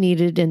what they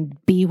needed and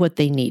be what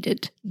they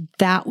needed.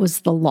 That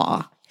was the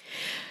law.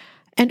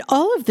 And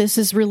all of this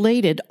is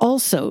related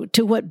also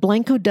to what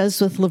Blanco does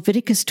with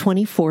Leviticus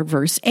 24,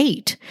 verse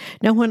 8.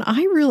 Now, when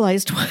I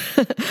realized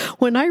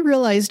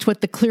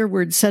what the Clear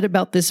Word said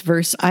about this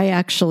verse, I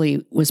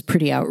actually was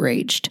pretty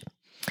outraged.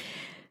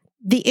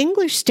 The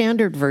English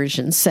Standard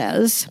Version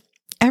says,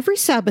 every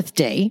Sabbath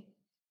day,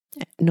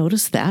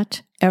 notice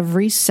that,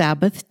 every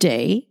Sabbath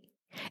day,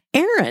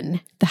 Aaron,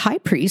 the high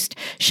priest,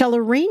 shall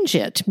arrange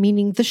it,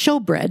 meaning the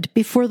showbread,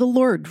 before the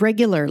Lord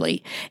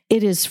regularly.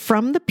 It is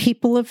from the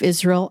people of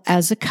Israel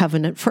as a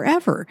covenant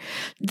forever.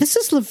 This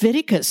is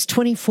Leviticus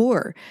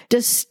 24,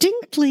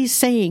 distinctly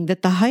saying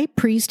that the high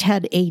priest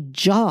had a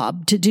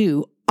job to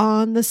do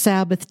on the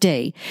Sabbath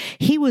day.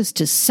 He was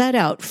to set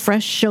out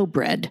fresh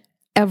showbread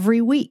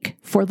every week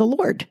for the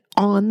Lord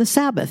on the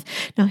Sabbath.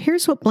 Now,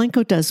 here's what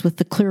Blanco does with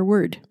the Clear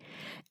Word.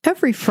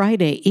 Every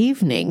Friday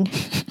evening,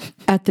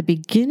 at the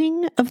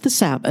beginning of the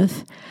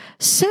Sabbath,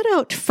 set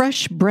out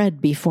fresh bread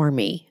before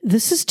me.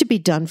 This is to be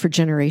done for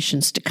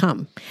generations to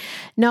come.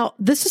 Now,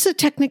 this is a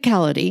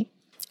technicality,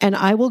 and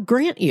I will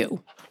grant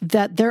you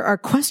that there are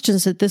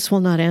questions that this will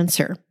not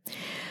answer.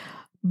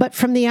 But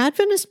from the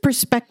Adventist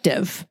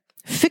perspective,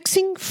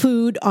 fixing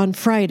food on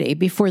Friday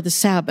before the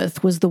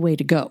Sabbath was the way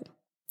to go.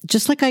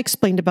 Just like I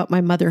explained about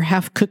my mother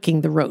half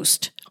cooking the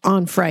roast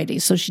on Friday,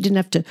 so she didn't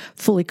have to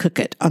fully cook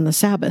it on the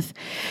Sabbath.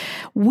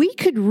 We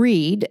could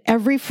read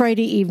every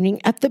Friday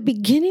evening at the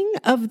beginning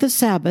of the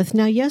Sabbath.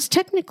 Now, yes,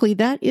 technically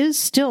that is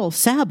still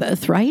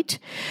Sabbath, right?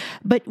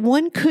 But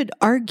one could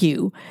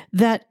argue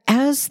that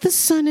as the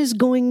sun is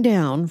going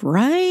down,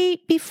 right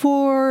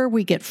before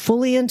we get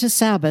fully into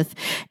Sabbath,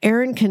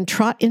 Aaron can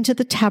trot into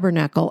the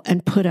tabernacle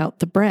and put out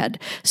the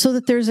bread so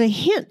that there's a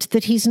hint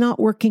that he's not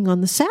working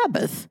on the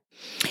Sabbath.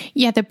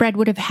 Yeah, the bread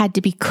would have had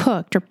to be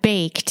cooked or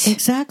baked.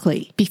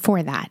 Exactly.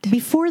 Before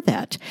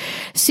that.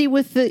 See,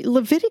 with the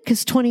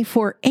Leviticus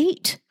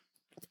 24:8,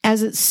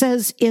 as it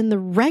says in the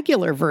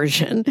regular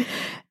version,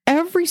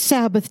 every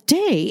Sabbath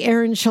day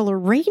Aaron shall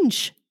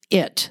arrange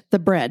the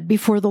bread,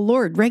 before the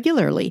Lord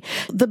regularly.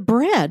 The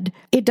bread,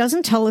 it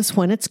doesn't tell us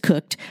when it's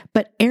cooked,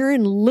 but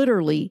Aaron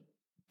literally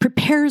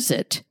prepares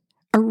it,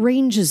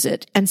 arranges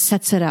it, and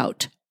sets it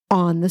out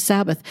on the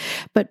Sabbath.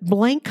 But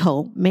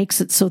Blanco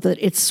makes it so that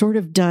it's sort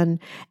of done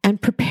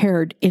and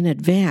prepared in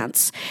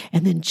advance.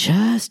 And then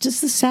just as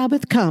the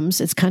Sabbath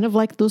comes, it's kind of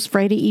like those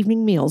Friday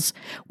evening meals,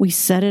 we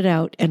set it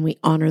out and we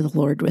honor the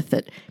Lord with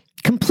it.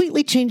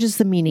 Completely changes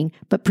the meaning,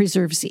 but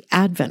preserves the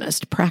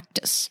Adventist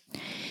practice.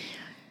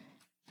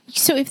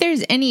 So if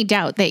there's any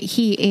doubt that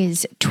he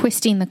is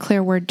twisting the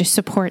clear word to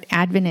support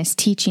Adventist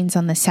teachings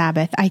on the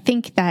Sabbath, I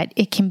think that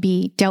it can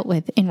be dealt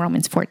with in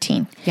Romans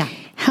 14. Yeah.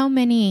 How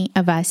many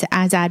of us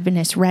as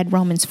Adventists read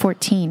Romans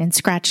 14 and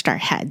scratched our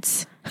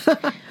heads?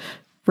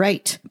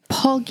 Right.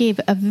 Paul gave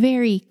a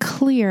very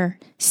clear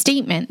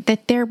statement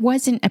that there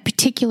wasn't a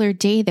particular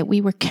day that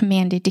we were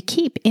commanded to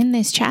keep in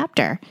this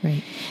chapter.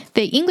 Right.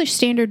 The English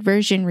Standard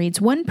Version reads,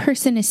 "One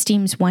person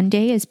esteems one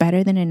day as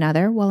better than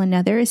another, while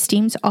another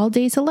esteems all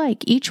days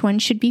alike. Each one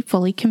should be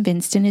fully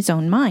convinced in his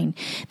own mind."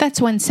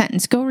 That's one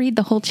sentence. Go read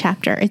the whole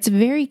chapter. It's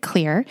very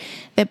clear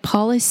that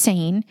Paul is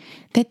saying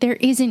that there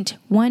isn't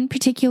one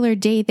particular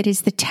day that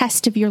is the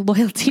test of your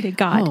loyalty to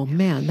God. Oh,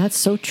 man, that's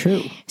so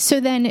true.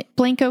 So then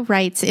Blanco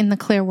writes in the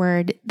clear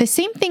word, the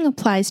same thing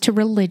applies to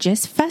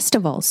religious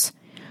festivals.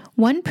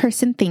 One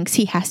person thinks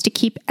he has to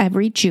keep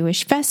every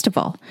Jewish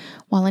festival,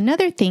 while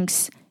another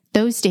thinks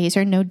those days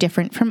are no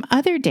different from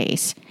other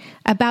days.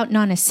 About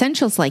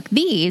non-essentials like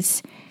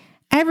these,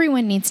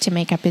 everyone needs to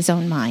make up his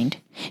own mind.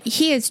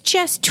 He is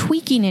just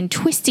tweaking and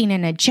twisting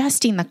and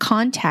adjusting the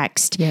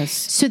context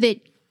so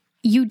that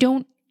you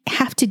don't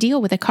have to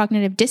deal with a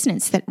cognitive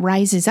dissonance that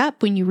rises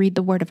up when you read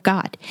the Word of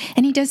God.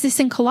 And he does this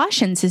in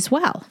Colossians as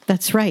well.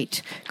 That's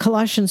right.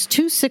 Colossians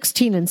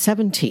 2:16 and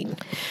 17.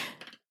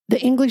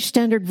 The English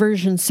Standard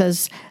Version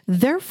says,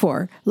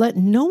 "Therefore, let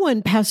no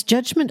one pass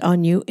judgment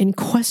on you in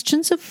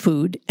questions of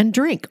food and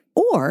drink,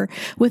 or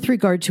with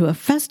regard to a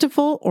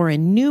festival or a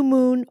new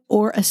moon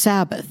or a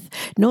Sabbath."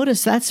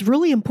 Notice that's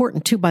really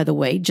important too, by the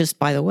way.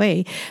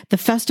 The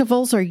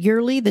festivals are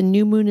yearly, the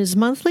new moon is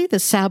monthly, the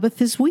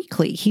Sabbath is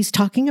weekly. He's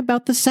talking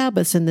about the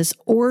Sabbaths in this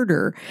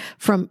order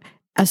from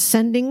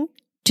ascending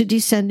to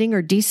descending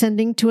or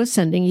descending to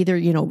ascending, either,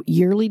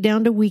 yearly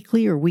down to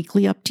weekly or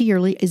weekly up to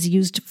yearly, is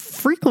used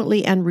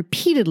frequently and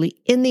repeatedly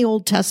in the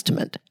Old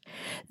Testament.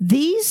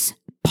 These,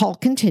 Paul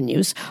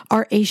continues,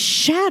 are a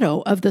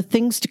shadow of the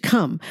things to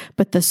come,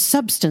 but the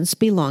substance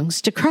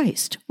belongs to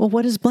Christ. Well,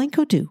 what does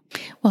Blanco do?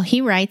 Well, he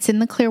writes in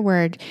the clear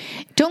word,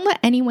 "Don't let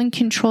anyone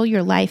control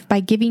your life by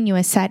giving you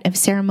a set of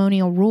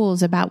ceremonial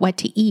rules about what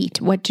to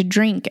eat, what to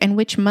drink, and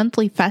which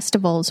monthly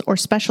festivals or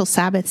special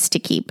Sabbaths to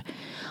keep.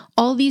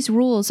 All these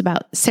rules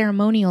about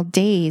ceremonial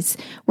days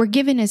were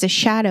given as a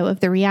shadow of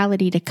the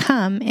reality to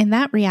come, and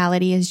that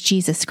reality is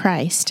Jesus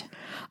Christ."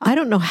 I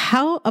don't know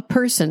how a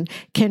person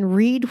can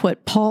read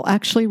what Paul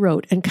actually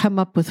wrote and come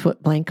up with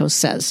what Blanco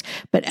says,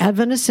 but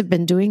Adventists have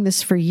been doing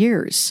this for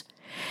years.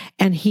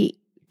 And he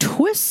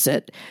twists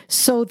it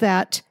so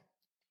that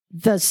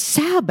the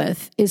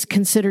Sabbath is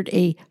considered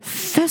a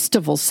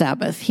festival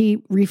Sabbath. He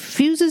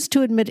refuses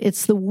to admit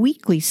it's the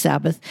weekly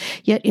Sabbath,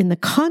 yet in the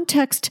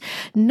context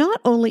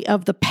not only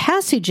of the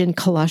passage in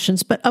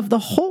Colossians, but of the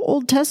whole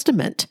Old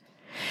Testament,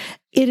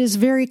 it is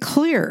very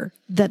clear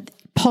that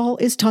Paul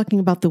is talking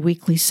about the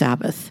weekly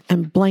Sabbath,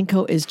 and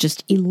Blanco is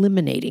just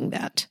eliminating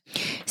that.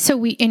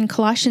 So in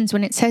Colossians,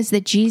 when it says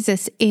that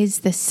Jesus is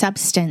the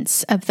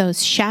substance of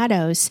those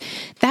shadows,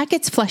 that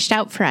gets fleshed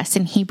out for us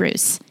in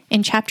Hebrews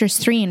in chapters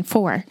 3 and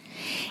 4.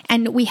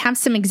 And we have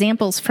some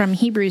examples from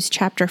Hebrews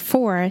chapter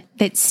 4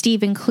 that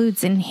Steve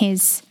includes in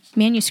his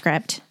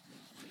manuscript.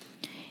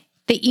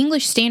 The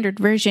English Standard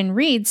Version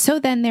reads, "So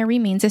then there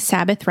remains a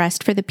Sabbath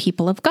rest for the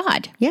people of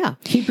God." Yeah,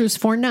 Hebrews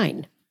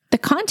 4:9. The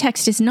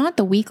context is not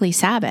the weekly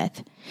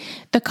Sabbath.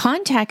 The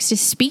context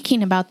is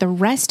speaking about the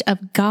rest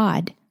of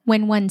God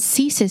when one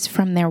ceases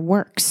from their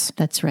works.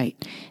 That's right.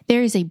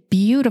 There is a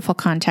beautiful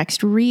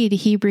context. Read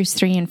Hebrews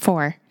 3 and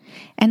 4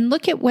 and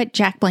look at what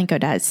Jack Blanco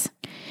does.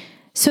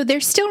 So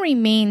there still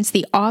remains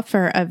the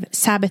offer of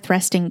Sabbath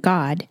rest in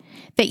God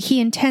that he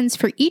intends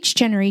for each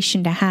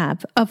generation to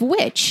have, of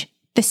which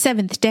the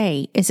seventh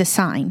day is a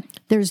sign.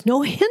 There's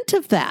no hint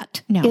of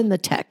that in the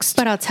text.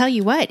 But I'll tell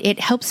you what, it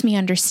helps me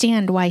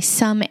understand why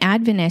some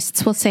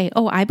Adventists will say,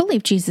 "Oh, I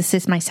believe Jesus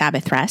is my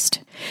Sabbath rest."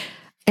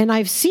 And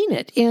I've seen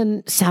it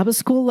in Sabbath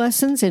school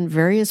lessons in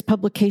various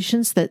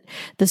publications that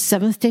the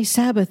seventh-day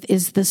Sabbath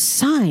is the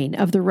sign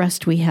of the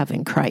rest we have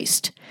in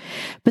Christ.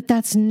 But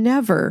that's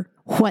never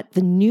what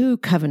the new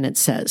covenant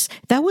says.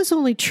 That was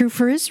only true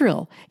for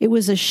Israel. It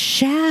was a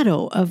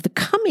shadow of the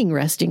coming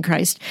rest in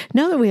Christ.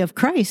 Now that we have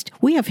Christ,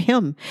 we have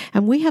him,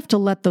 and we have to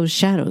let those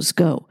shadows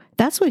go.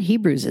 That's what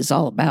Hebrews is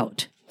all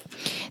about.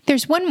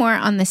 There's one more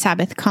on the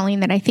Sabbath, Colleen,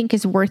 that I think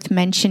is worth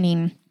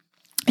mentioning.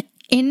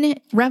 In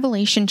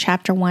Revelation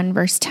chapter 1,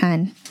 verse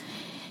 10,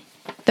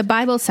 the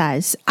Bible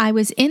says, "I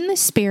was in the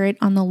Spirit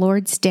on the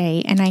Lord's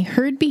day, and I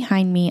heard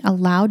behind me a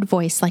loud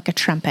voice like a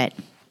trumpet."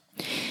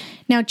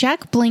 Now,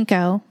 Jack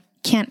Blanco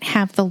can't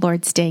have the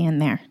Lord's day in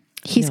there.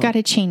 He's got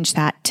to change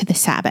that to the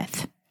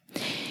Sabbath.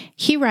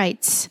 He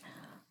writes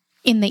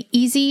in the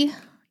easy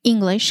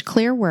English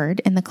clear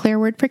word and the clear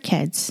word for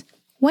kids,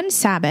 "One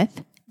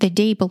Sabbath, the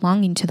day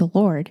belonging to the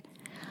Lord,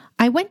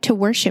 I went to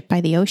worship by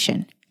the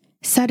ocean.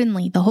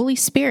 Suddenly, the Holy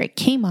Spirit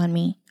came on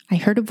me. I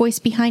heard a voice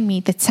behind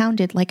me that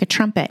sounded like a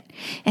trumpet."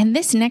 And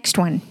this next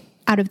one,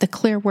 out of the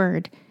clear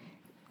word,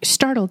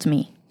 startled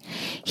me.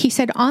 He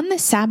said, "On the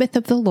Sabbath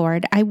of the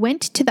Lord, I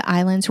went to the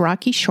island's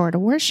rocky shore to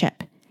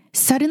worship.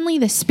 Suddenly,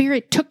 the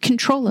Spirit took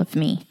control of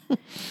me,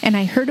 and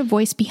I heard a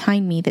voice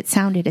behind me that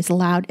sounded as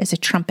loud as a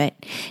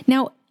trumpet."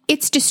 Now,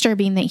 it's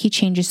disturbing that he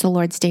changes the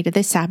Lord's Day to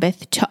the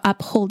Sabbath to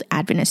uphold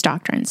Adventist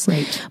doctrines.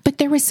 Right. But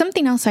there was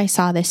something else I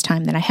saw this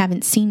time that I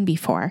haven't seen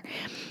before.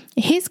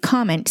 His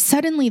comment,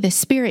 "Suddenly the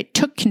Spirit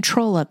took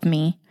control of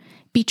me,"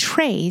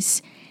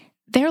 betrays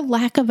their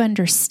lack of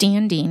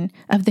understanding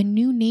of the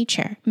new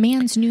nature,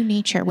 man's new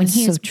nature, when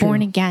he is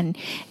born again,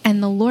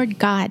 and the Lord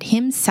God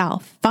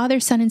himself,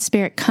 Father, Son, and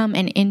Spirit, come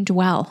and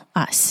indwell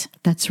us.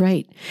 That's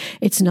right.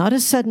 It's not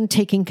a sudden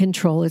taking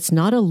control. It's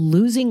not a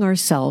losing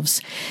ourselves.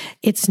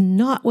 It's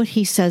not what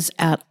he says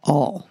at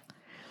all.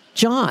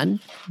 John,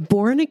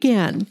 born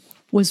again,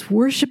 was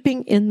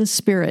worshiping in the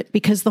Spirit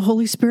because the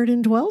Holy Spirit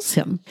indwells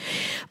him.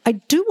 I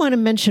do want to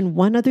mention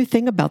one other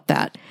thing about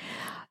that.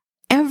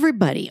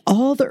 Everybody,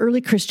 all the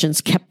early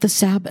Christians kept the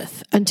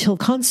Sabbath until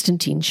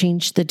Constantine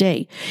changed the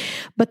day.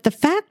 But the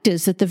fact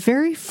is that the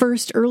very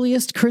first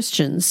earliest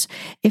Christians,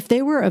 if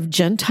they were of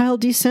Gentile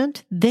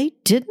descent, they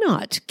did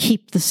not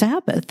keep the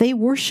Sabbath. They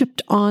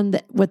worshiped on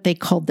what they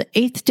called the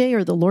 8th day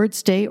or the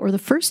Lord's Day or the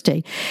first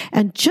day.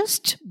 And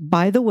just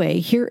by the way,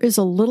 here is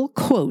a little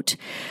quote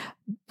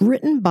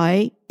written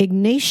by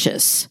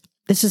Ignatius.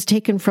 This is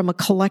taken from a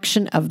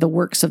collection of the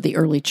works of the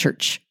early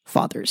church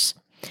fathers.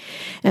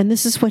 And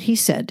this is what he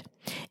said.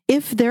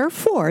 "If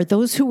therefore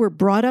those who were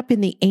brought up in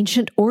the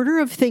ancient order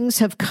of things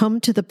have come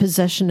to the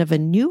possession of a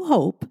new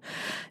hope,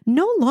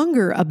 no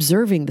longer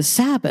observing the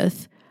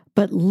Sabbath,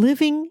 but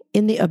living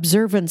in the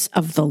observance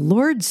of the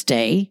Lord's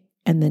Day,"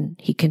 and then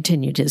he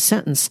continued his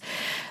sentence,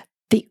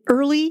 "the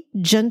early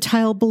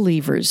Gentile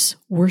believers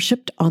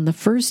worshipped on the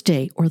first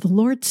day or the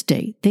Lord's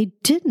Day. They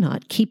did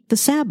not keep the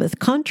Sabbath,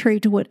 contrary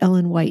to what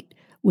Ellen White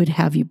would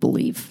have you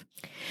believe."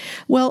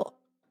 Well,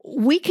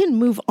 we can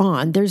move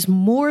on. There's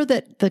more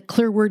that the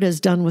clear word has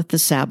done with the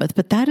Sabbath,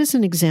 but that is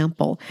an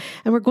example.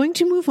 And we're going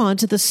to move on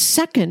to the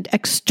second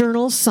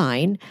external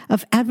sign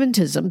of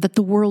Adventism that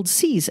the world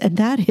sees, and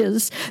that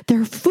is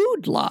their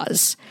food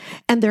laws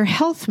and their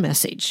health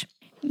message.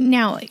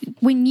 Now,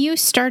 when you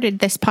started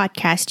this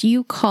podcast,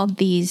 you called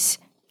these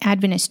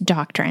Adventist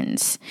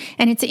doctrines.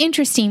 And it's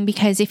interesting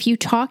because if you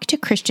talk to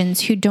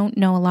Christians who don't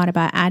know a lot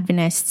about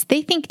Adventists,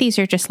 they think these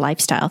are just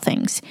lifestyle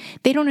things.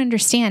 They don't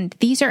understand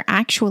these are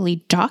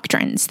actually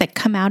doctrines that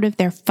come out of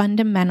their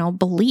fundamental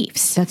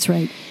beliefs. That's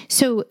right.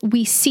 So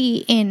we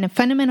see in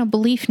fundamental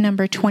belief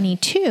number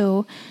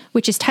 22,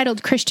 which is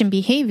titled Christian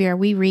Behavior,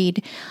 we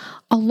read,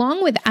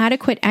 "Along with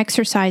adequate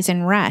exercise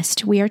and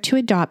rest, we are to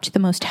adopt the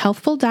most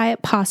healthful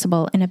diet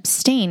possible and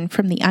abstain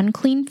from the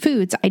unclean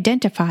foods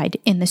identified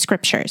in the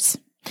scriptures."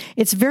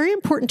 It's very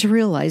important to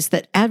realize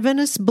that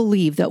Adventists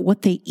believe that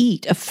what they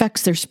eat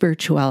affects their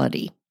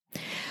spirituality.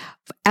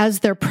 As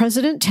their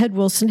president, Ted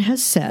Wilson,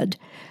 has said,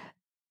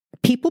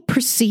 people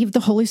perceive the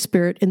Holy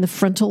Spirit in the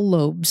frontal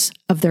lobes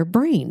of their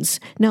brains.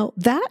 Now,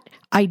 that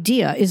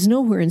idea is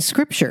nowhere in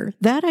Scripture.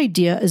 That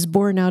idea is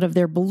born out of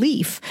their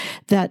belief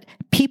that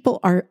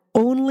people are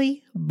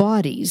only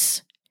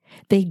bodies.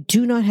 They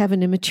do not have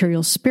an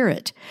immaterial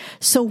spirit.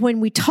 So when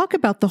we talk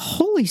about the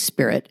Holy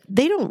Spirit,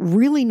 they don't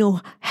really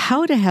know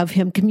how to have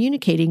him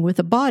communicating with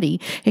a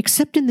body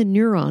except in the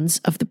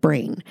neurons of the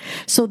brain.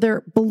 So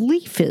their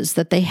belief is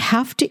that they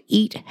have to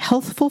eat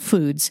healthful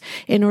foods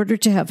in order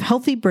to have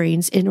healthy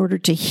brains, in order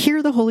to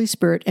hear the Holy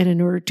Spirit, and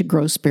in order to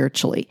grow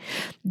spiritually.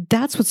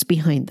 That's what's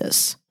behind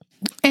this.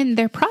 And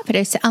their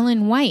prophetess,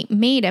 Ellen White,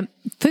 made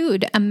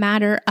food a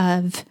matter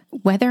of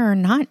whether or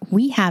not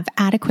we have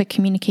adequate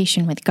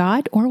communication with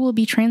God or will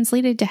be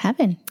translated to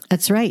heaven.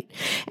 That's right.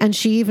 And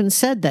she even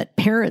said that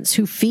parents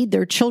who feed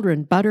their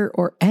children butter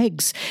or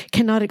eggs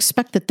cannot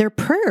expect that their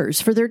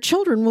prayers for their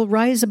children will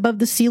rise above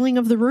the ceiling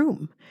of the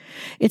room.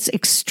 It's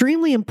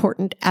extremely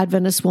important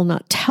Adventists will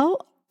not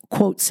tell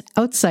quotes,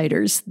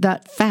 outsiders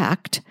that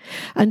fact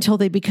until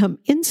they become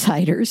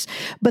insiders,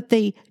 but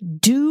they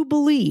do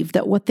believe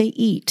that what they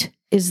eat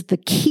is the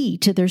key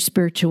to their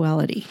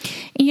spirituality.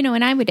 You know,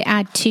 and I would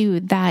add too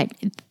that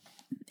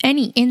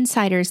any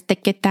insiders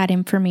that get that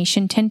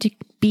information tend to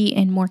be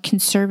in more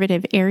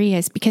conservative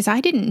areas, because I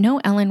didn't know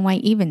Ellen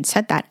White even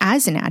said that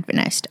as an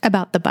Adventist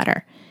about the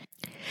butter.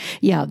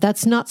 Yeah,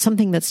 that's not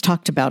something that's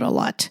talked about a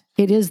lot.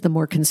 It is the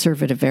more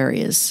conservative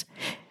areas.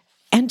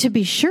 And to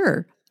be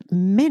sure,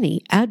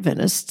 many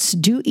Adventists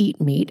do eat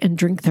meat and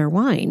drink their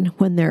wine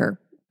when they're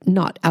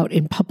not out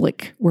in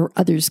public where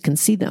others can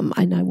see them.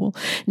 And I will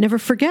never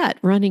forget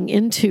running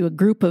into a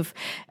group of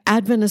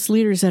Adventist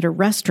leaders at a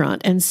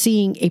restaurant and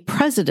seeing a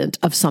president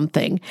of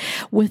something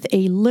with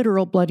a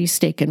literal bloody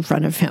steak in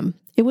front of him.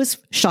 It was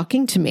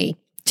shocking to me,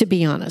 to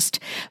be honest.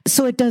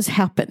 So it does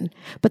happen.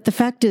 But the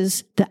fact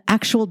is, the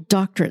actual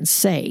doctrines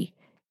say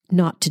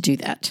not to do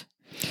that.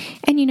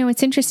 And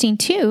it's interesting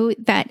too,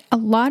 that a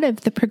lot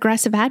of the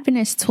progressive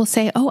Adventists will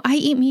say, oh, I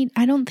eat meat.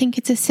 I don't think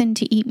it's a sin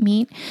to eat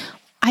meat.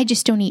 I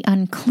just don't eat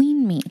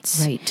unclean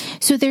meats. Right.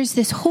 So there's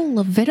this whole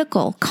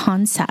Levitical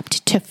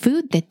concept to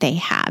food that they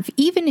have.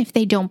 Even if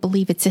they don't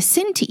believe it's a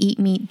sin to eat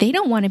meat, they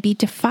don't want to be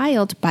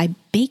defiled by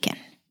bacon.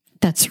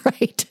 That's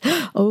right.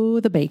 Oh,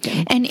 the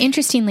bacon. And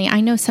interestingly,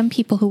 I know some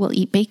people who will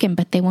eat bacon,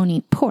 but they won't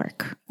eat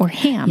pork or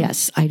ham.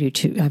 Yes, I do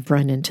too. I've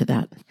run into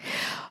that.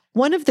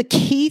 One of the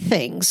key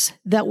things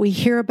that we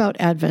hear about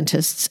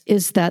Adventists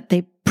is that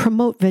they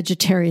promote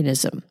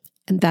vegetarianism.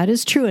 And that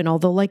is true. And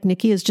although, like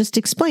Nikki has just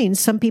explained,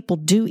 some people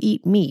do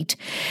eat meat,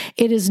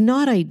 it is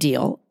not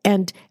ideal.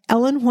 And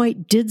Ellen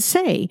White did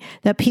say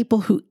that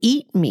people who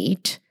eat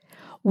meat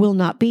will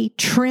not be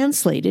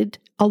translated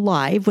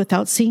alive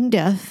without seeing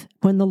death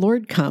when the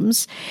Lord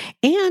comes.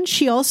 And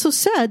she also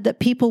said that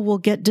people will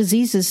get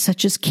diseases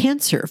such as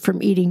cancer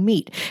from eating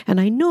meat. And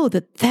I know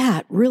that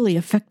that really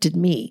affected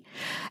me.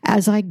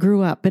 As I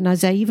grew up and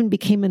as I even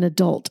became an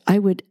adult, I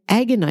would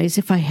agonize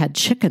if I had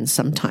chicken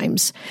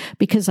sometimes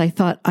because I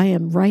thought I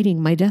am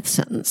writing my death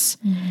sentence.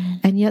 Mm-hmm.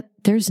 And yet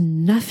there's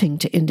nothing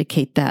to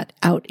indicate that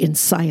out in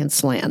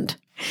science land.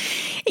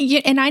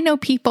 Yeah, and I know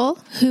people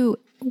who,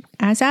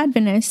 as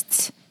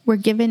Adventists, were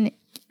given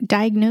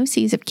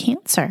diagnoses of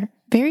cancer,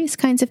 various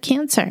kinds of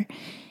cancer.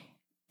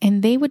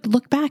 And they would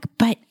look back,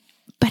 but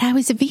I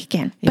was a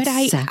vegan, but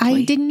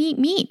exactly. I didn't eat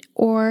meat.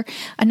 Or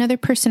another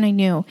person I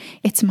knew,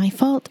 it's my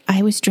fault.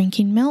 I was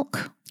drinking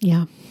milk.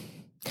 Yeah.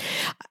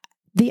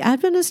 The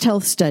Adventist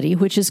Health Study,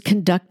 which is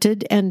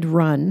conducted and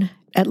run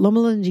at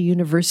Loma Linda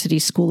University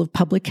School of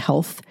Public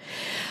Health,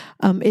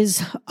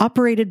 is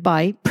operated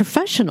by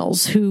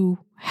professionals who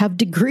have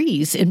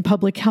degrees in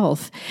public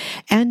health.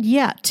 And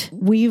yet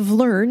we've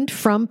learned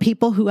from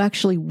people who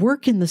actually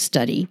work in the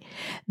study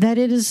that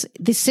it is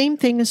the same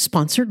thing as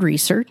sponsored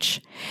research,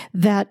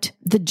 that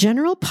the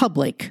general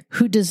public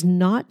who does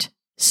not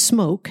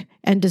smoke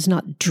and does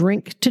not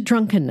drink to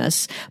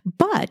drunkenness,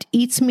 but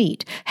eats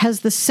meat,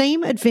 has the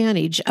same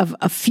advantage of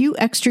a few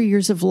extra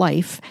years of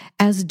life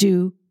as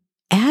do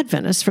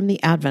Adventists from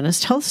the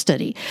Adventist Health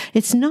Study.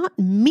 It's not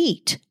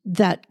meat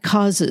that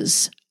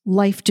causes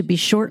life to be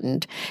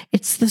shortened.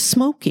 It's the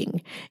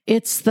smoking.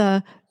 It's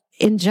the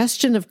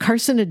ingestion of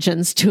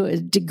carcinogens to a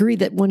degree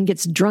that one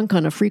gets drunk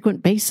on a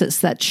frequent basis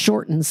that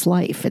shortens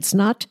life. It's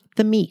not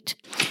the meat.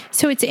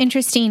 So it's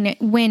interesting,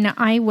 when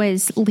I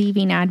was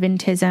leaving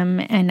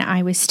Adventism and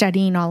I was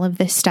studying all of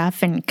this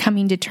stuff and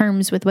coming to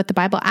terms with what the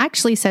Bible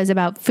actually says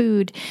about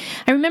food,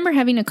 I remember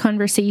having a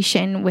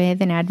conversation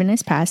with an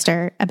Adventist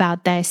pastor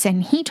about this,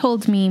 and he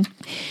told me,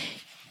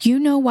 you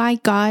know why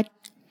God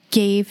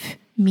gave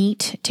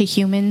meat to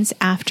humans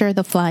after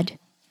the flood?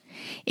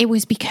 It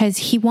was because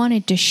he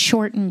wanted to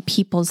shorten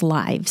people's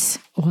lives.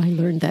 Oh, I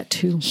learned that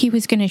too. He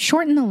was going to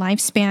shorten the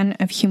lifespan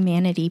of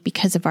humanity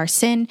because of our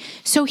sin,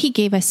 so he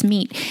gave us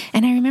meat.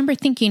 And I remember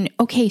thinking,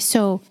 okay,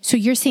 so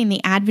you're saying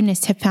the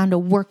Adventists have found a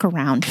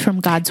workaround from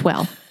God's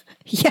will?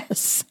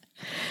 Yes.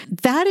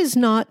 That is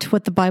not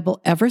what the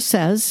Bible ever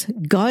says.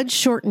 God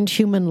shortened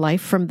human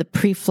life from the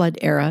pre-flood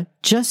era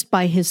just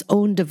by his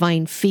own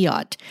divine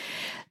fiat.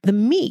 The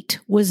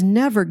meat was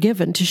never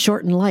given to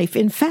shorten life.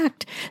 In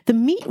fact, the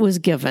meat was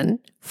given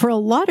for a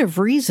lot of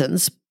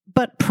reasons,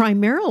 but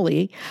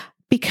primarily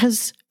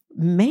because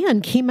man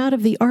came out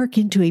of the ark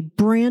into a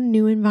brand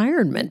new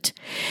environment.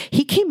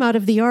 He came out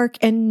of the ark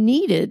and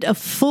needed a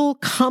full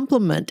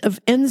complement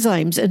of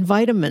enzymes and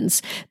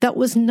vitamins that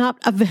was not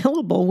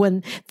available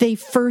when they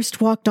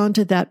first walked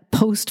onto that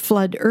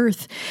post-flood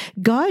earth.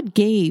 God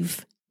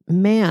gave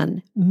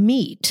man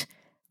meat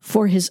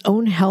for his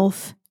own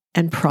health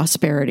and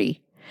prosperity.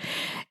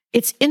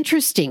 It's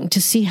interesting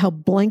to see how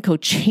Blanco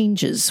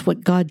changes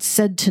what God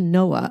said to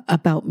Noah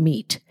about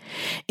meat.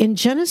 In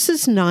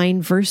Genesis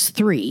 9, verse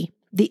 3,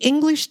 the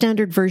English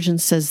Standard Version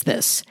says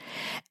this: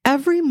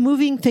 "Every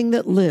moving thing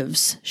that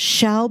lives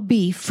shall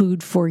be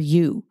food for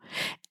you.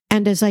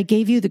 And as I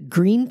gave you the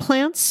green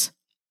plants,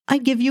 I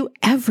give you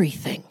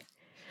everything."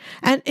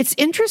 And it's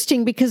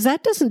interesting because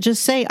that doesn't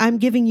just say, I'm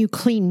giving you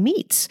clean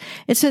meats.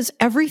 It says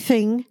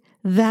everything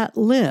that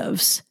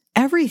lives,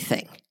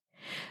 everything.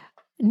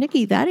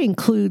 Nikki, that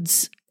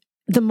includes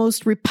the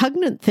most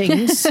repugnant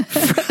things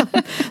from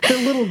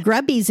the little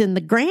grubbies in the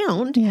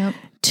ground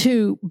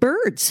to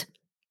birds,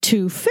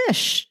 to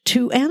fish,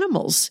 to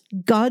animals.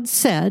 God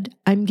said,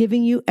 I'm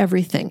giving you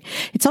everything.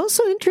 It's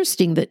also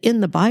interesting that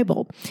in the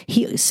Bible,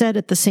 he said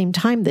at the same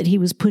time that he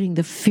was putting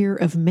the fear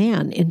of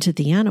man into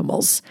the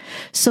animals,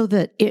 so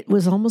that it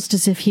was almost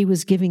as if he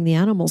was giving the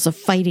animals a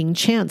fighting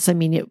chance. I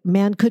mean,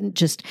 man couldn't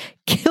just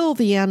kill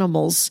the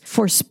animals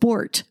for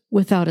sport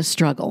without a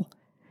struggle.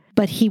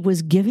 but he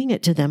was giving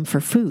it to them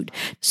for food.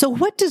 So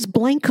what does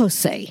Blanco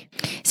say?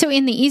 So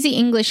in the Easy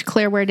English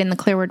Clear Word and the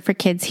Clear Word for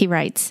Kids, he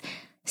writes,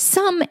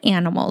 some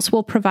animals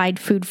will provide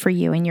food for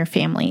you and your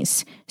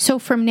families. So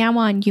from now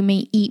on, you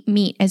may eat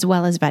meat as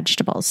well as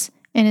vegetables.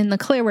 And in the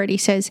Clear Word, he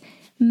says,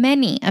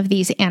 many of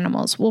these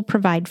animals will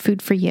provide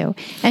food for you.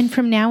 And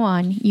from now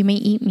on, you may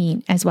eat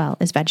meat as well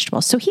as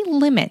vegetables. So he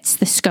limits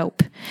the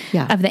scope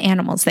of the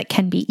animals that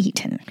can be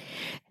eaten.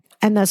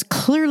 And that's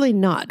clearly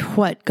not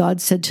what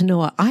God said to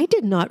Noah. I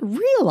did not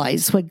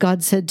realize what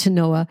God said to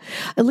Noah.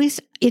 At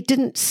least it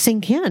didn't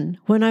sink in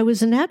when I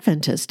was an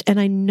Adventist. And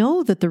I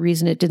know that the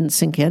reason it didn't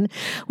sink in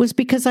was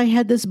because I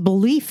had this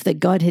belief that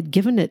God had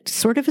given it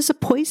sort of as a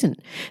poison.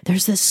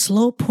 There's this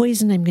slow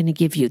poison I'm going to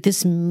give you,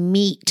 this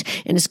meat,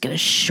 and it's going to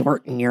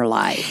shorten your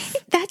life.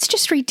 That's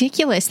just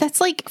ridiculous.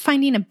 That's like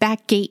finding a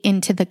back gate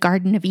into the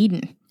Garden of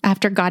Eden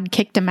after God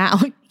kicked him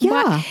out.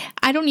 Yeah.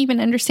 I don't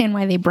even understand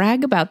why they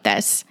brag about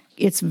this.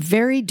 It's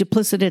very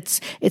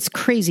duplicitous. It's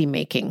crazy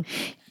making.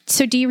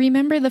 So do you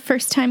remember the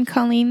first time,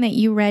 Colleen, that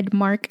you read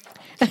Mark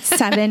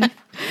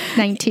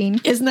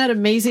 7:19? Isn't that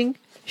amazing?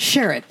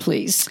 Share it,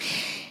 please.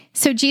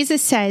 So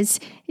Jesus says,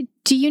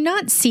 do you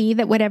not see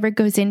that whatever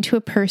goes into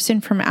a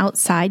person from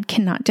outside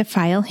cannot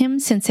defile him,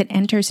 since it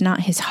enters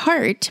not his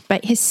heart,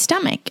 but his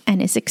stomach,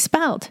 and is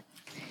expelled?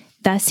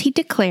 Thus he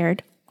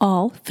declared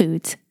all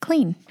foods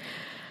clean.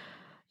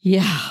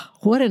 Yeah,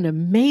 what an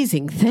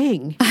amazing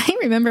thing. I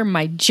remember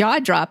my jaw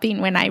dropping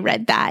when I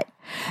read that.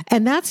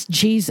 And that's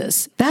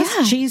Jesus.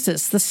 That's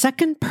Jesus, the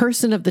second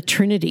person of the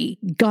Trinity,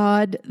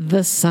 God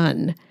the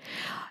Son,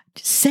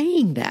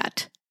 saying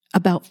that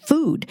about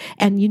food.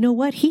 And you know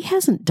what? He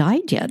hasn't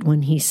died yet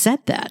when he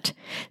said that.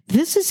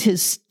 This is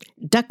his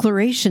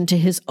declaration to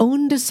his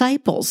own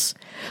disciples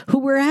who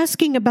were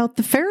asking about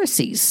the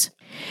Pharisees.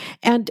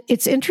 And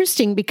it's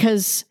interesting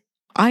because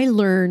I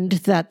learned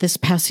that this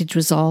passage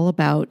was all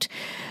about,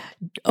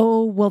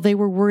 they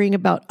were worrying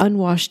about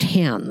unwashed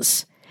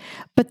hands.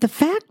 But the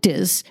fact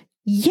is,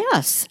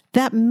 yes,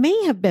 that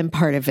may have been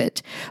part of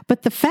it.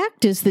 But the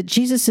fact is that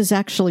Jesus is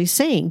actually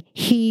saying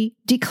he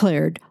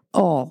declared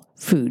all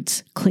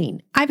foods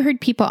clean. I've heard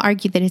people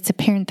argue that it's a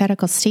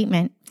parenthetical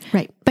statement.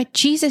 Right. But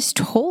Jesus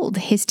told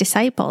his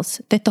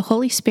disciples that the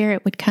Holy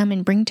Spirit would come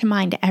and bring to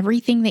mind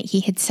everything that he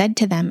had said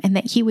to them, and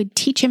that he would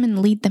teach them and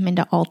lead them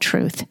into all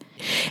truth.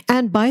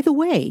 And by the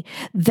way,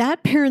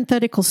 that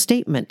parenthetical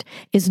statement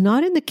is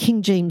not in the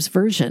King James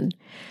Version,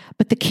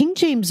 but the King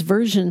James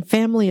Version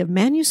family of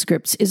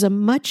manuscripts is a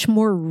much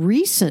more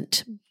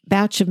recent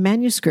batch of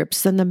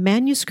manuscripts than the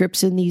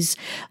manuscripts in these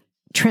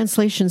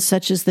translations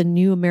such as the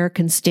New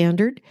American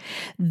Standard.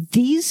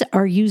 These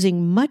are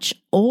using much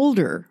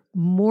older,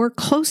 more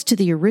close to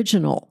the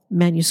original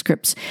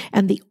manuscripts,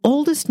 and the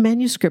oldest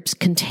manuscripts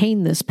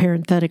contain this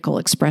parenthetical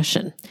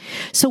expression.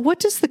 So what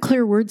does the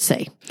Clear Word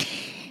say?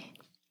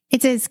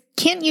 It says,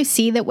 can't you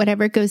see that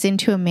whatever goes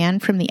into a man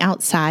from the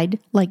outside,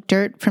 like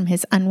dirt from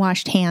his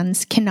unwashed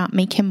hands, cannot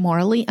make him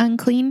morally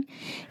unclean?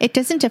 It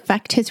doesn't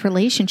affect his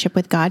relationship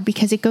with God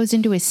because it goes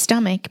into his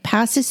stomach,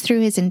 passes through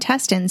his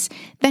intestines,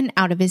 then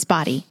out of his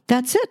body.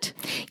 That's it.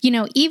 You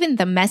know, even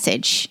the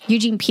Message,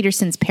 Eugene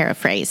Peterson's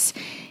paraphrase,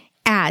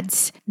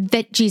 adds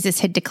that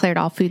Jesus had declared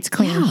all foods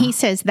clean. Yeah. He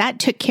says that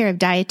took care of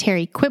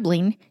dietary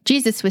quibbling.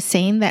 Jesus was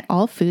saying that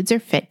all foods are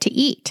fit to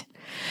eat.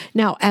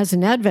 Now, as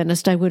an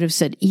Adventist, I would have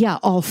said,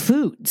 all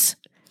foods,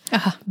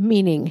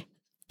 meaning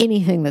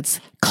anything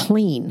that's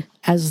clean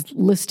as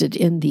listed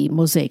in the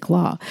Mosaic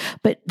Law.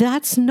 But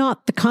that's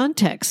not the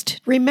context.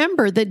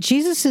 Remember that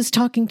Jesus is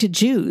talking to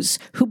Jews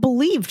who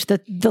believed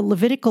that the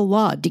Levitical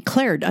law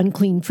declared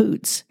unclean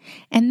foods.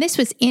 And this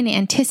was in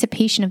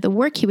anticipation of the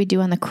work he would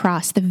do on the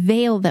cross, the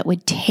veil that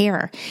would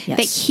tear, that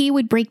he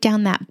would break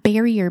down that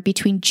barrier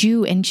between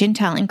Jew and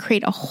Gentile and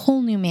create a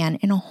whole new man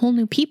and a whole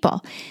new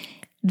people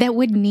that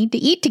would need to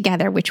eat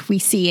together, which we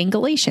see in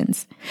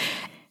Galatians.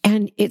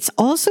 And it's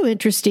also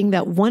interesting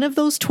that one of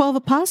those 12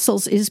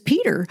 apostles is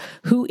Peter,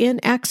 who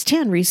in Acts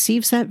 10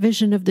 receives that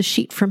vision of the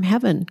sheet from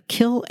heaven,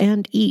 kill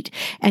and eat.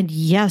 And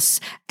yes,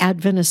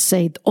 Adventists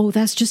say,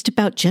 that's just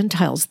about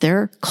Gentiles.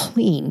 They're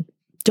clean.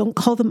 Don't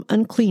call them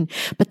unclean.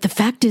 But the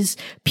fact is,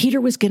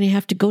 Peter was going to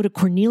have to go to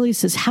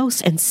Cornelius's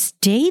house and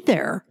stay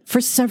there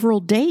for several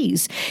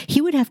days.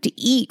 He would have to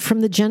eat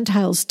from the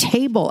Gentiles'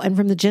 table and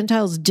from the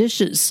Gentiles'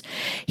 dishes.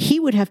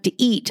 He would have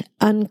to eat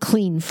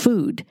unclean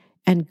food.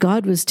 And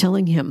God was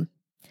telling him,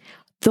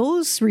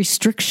 those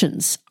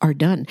restrictions are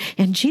done.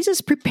 And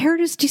Jesus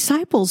prepared his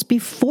disciples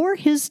before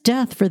his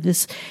death for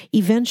this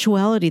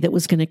eventuality that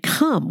was going to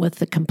come with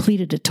the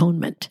completed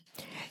atonement.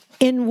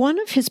 In one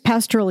of his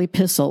pastoral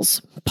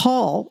epistles,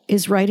 Paul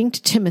is writing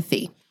to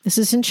Timothy. This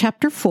is in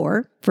chapter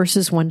 4,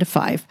 verses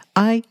 1-5.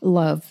 I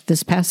love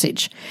this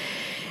passage.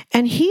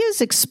 And he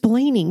is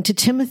explaining to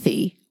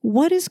Timothy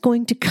what is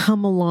going to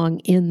come along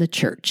in the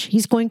church.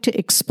 He's going to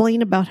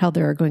explain about how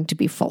there are going to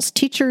be false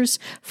teachers,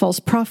 false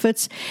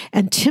prophets,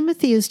 and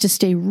Timothy is to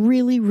stay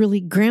really, really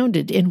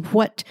grounded in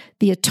what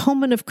the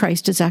atonement of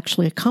Christ has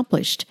actually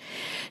accomplished.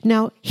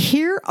 Now,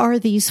 here are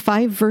these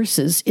 5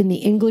 verses in the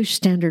English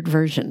Standard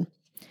Version.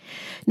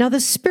 Now, the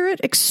Spirit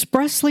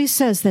expressly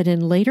says that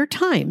in later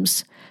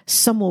times,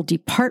 some will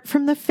depart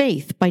from the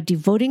faith by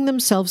devoting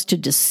themselves to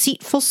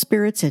deceitful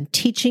spirits and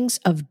teachings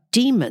of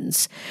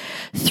demons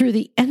through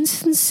the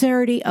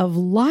insincerity of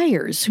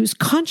liars whose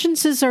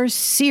consciences are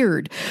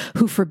seared,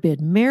 who forbid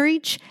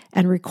marriage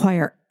and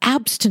require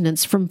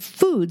abstinence from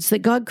foods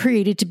that God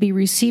created to be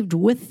received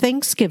with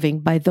thanksgiving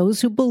by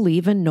those who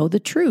believe and know the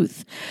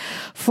truth.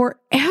 For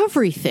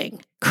everything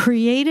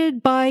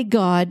created by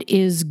God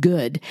is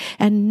good,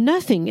 and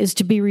nothing is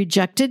to be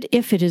rejected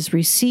if it is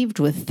received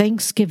with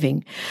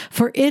thanksgiving,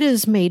 for it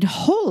is made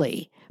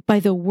holy by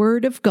the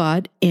word of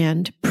God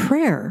and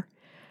prayer.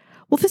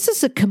 Well, this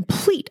is a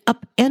complete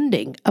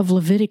upending of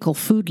Levitical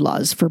food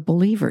laws for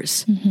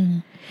believers. Mm-hmm.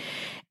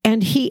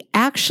 And he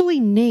actually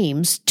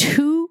names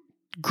two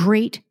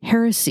great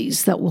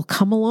heresies that will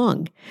come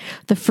along: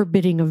 the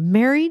forbidding of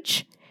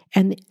marriage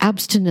and the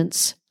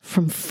abstinence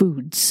from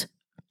foods.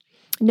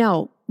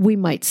 Now, we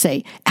might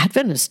say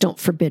Adventists don't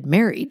forbid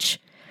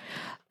marriage,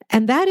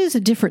 and that is a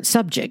different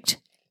subject.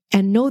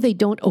 And no, they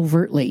don't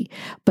overtly,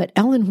 but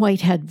Ellen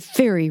White had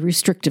very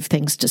restrictive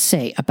things to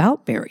say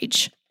about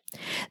marriage.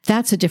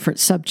 That's a different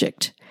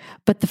subject.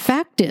 But the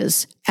fact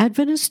is,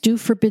 Adventists do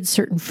forbid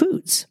certain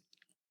foods,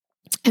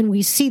 and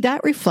we see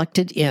that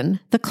reflected in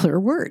the clear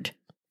word.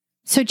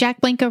 So Jack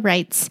Blanco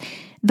writes,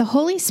 the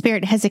Holy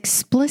Spirit has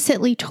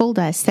explicitly told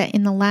us that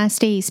in the last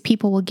days,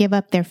 people will give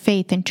up their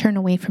faith and turn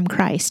away from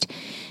Christ.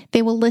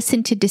 They will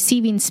listen to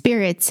deceiving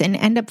spirits and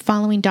end up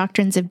following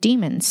doctrines of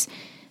demons.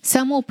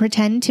 Some will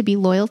pretend to be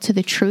loyal to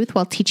the truth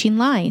while teaching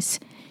lies.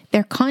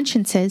 Their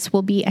consciences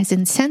will be as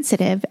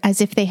insensitive as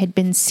if they had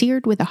been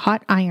seared with a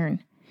hot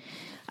iron.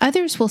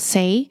 Others will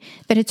say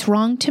that it's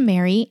wrong to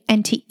marry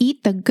and to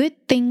eat the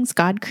good things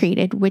God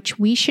created, which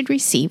we should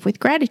receive with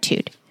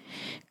gratitude.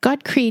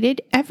 God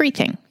created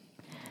everything.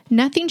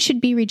 Nothing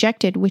should be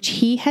rejected which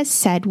he has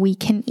said we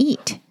can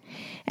eat,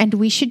 and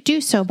we should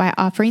do so by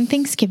offering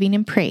thanksgiving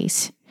and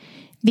praise.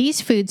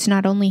 These foods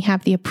not only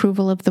have the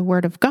approval of the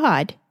word of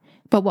God,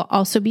 but will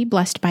also be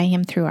blessed by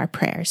him through our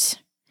prayers.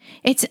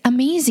 It's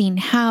amazing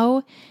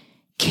how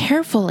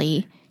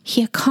carefully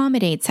he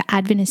accommodates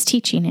Adventist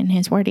teaching in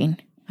his wording.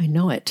 I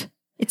know it.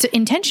 It's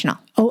intentional.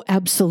 Oh,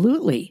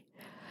 absolutely.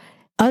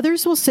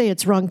 Others will say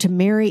it's wrong to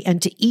marry and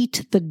to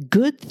eat the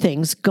good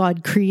things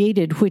God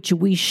created, which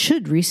we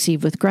should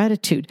receive with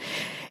gratitude.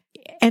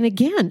 And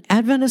again,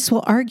 Adventists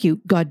will argue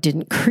God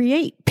didn't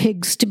create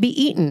pigs to be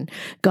eaten.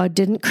 God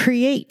didn't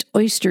create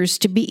oysters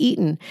to be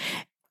eaten.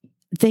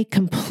 They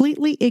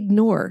completely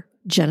ignore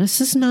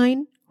Genesis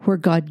 9, where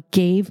God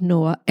gave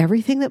Noah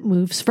everything that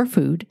moves for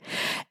food,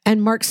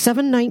 and Mark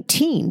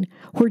 7:19,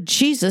 where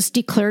Jesus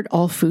declared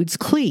all foods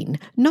clean,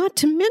 not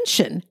to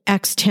mention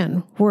Acts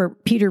 10, where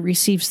Peter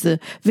receives the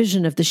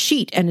vision of the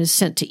sheet and is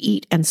sent to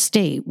eat and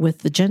stay with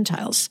the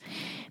Gentiles.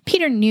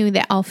 Peter knew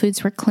that all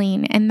foods were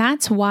clean, and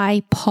that's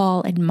why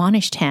Paul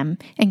admonished him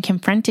and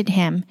confronted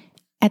him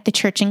at the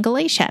church in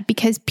Galatia,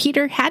 because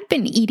Peter had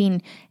been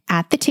eating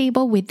at the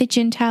table with the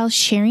Gentiles,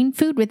 sharing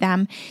food with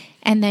them,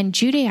 and then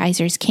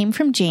Judaizers came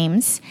from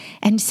James,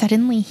 and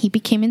suddenly he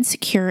became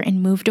insecure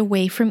and moved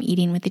away from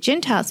eating with the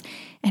Gentiles.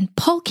 And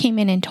Paul came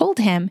in and told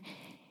him,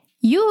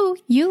 You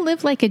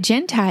live like a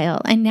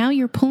Gentile, and now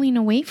you're pulling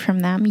away from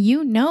them.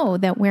 You know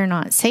that we're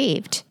not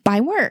saved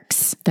by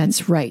works.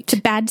 That's right. It's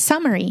a bad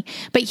summary,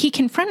 but he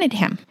confronted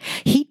him.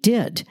 He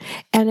did.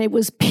 And it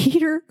was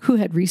Peter who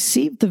had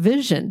received the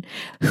vision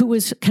who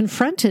was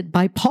confronted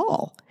by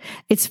Paul.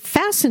 It's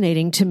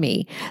fascinating to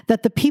me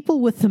that the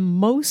people with the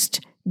most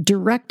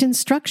direct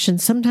instruction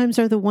sometimes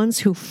are the ones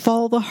who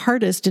fall the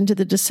hardest into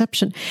the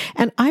deception.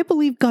 And I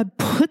believe God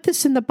put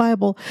this in the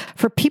Bible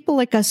for people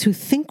like us who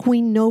think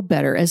we know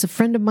better. As a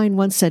friend of mine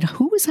once said,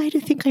 who was I to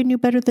think I knew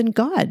better than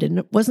God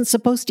and wasn't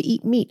supposed to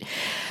eat meat?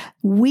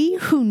 We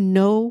who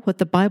know what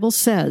the Bible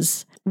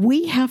says,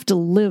 we have to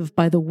live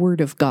by the word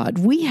of God.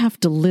 We have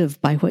to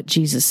live by what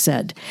Jesus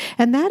said.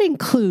 And that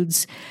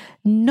includes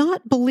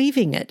not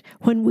believing it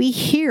when we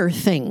hear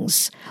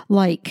things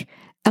like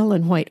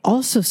Ellen White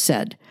also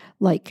said,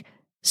 like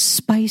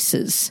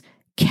spices,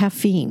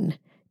 caffeine,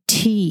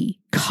 tea,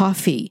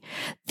 coffee.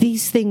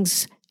 These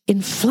things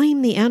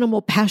inflame the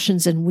animal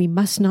passions and we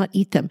must not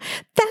eat them.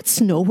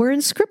 That's nowhere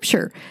in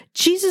Scripture.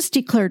 Jesus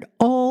declared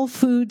all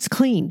foods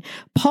clean.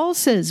 Paul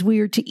says we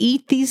are to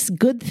eat these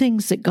good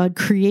things that God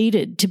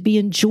created to be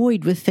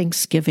enjoyed with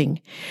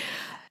thanksgiving.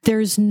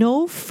 There's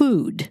no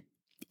food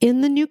in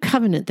the new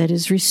covenant that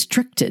is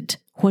restricted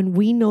when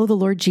we know the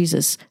Lord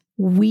Jesus.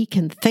 We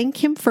can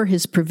thank him for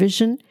his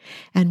provision,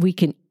 and we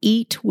can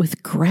eat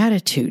with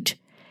gratitude.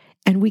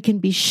 And we can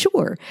be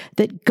sure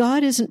that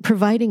God isn't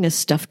providing us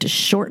stuff to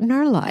shorten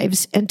our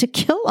lives and to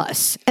kill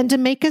us and to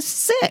make us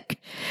sick.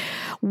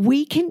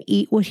 We can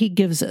eat what he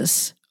gives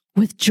us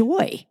with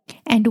joy.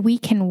 And we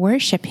can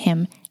worship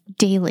him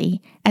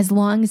daily as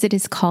long as it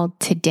is called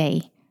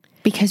today,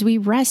 because we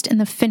rest in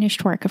the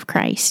finished work of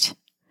Christ.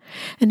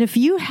 And if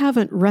you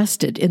haven't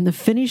rested in the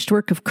finished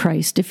work of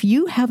Christ, if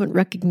you haven't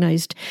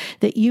recognized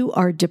that you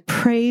are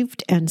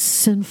depraved and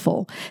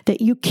sinful, that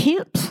you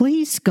can't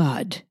please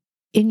God,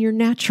 in your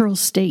natural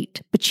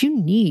state, but you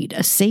need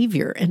a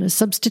Savior and a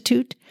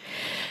substitute.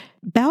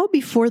 Bow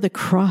before the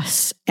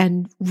cross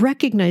and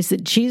recognize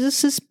that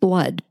Jesus'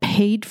 blood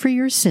paid for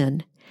your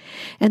sin,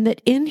 and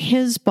that in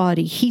his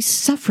body he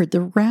suffered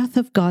the wrath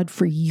of God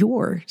for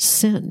your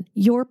sin,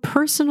 your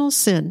personal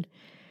sin,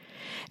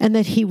 and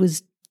that he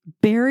was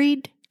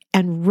buried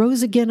and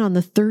rose again on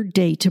the third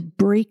day to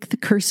break the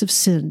curse of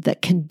sin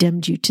that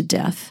condemned you to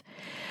death.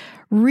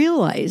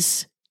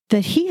 Realize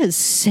that he has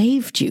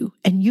saved you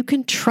and you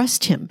can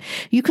trust him.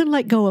 You can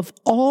let go of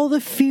all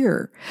the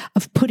fear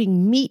of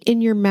putting meat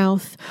in your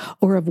mouth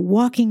or of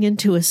walking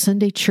into a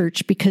Sunday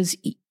church, because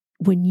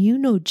when you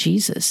know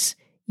Jesus,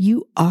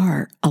 you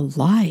are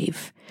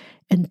alive.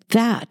 And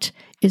that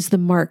is the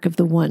mark of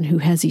the one who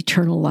has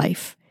eternal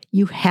life.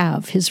 You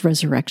have his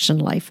resurrection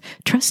life.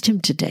 Trust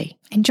him today.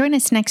 And join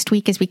us next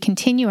week as we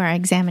continue our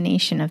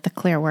examination of the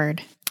clear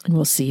word. And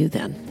we'll see you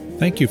then.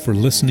 Thank you for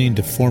listening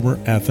to Former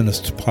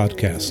Adventist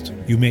Podcast.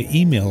 You may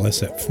email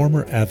us at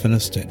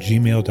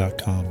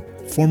formeradventist@gmail.com.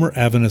 Former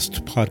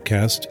Adventist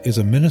Podcast is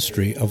a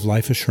ministry of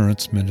Life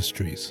Assurance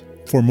Ministries.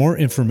 For more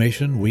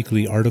information,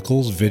 weekly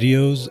articles,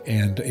 videos,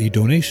 and a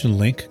donation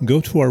link,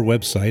 go to our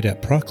website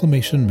at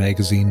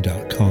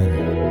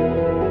proclamationmagazine.com.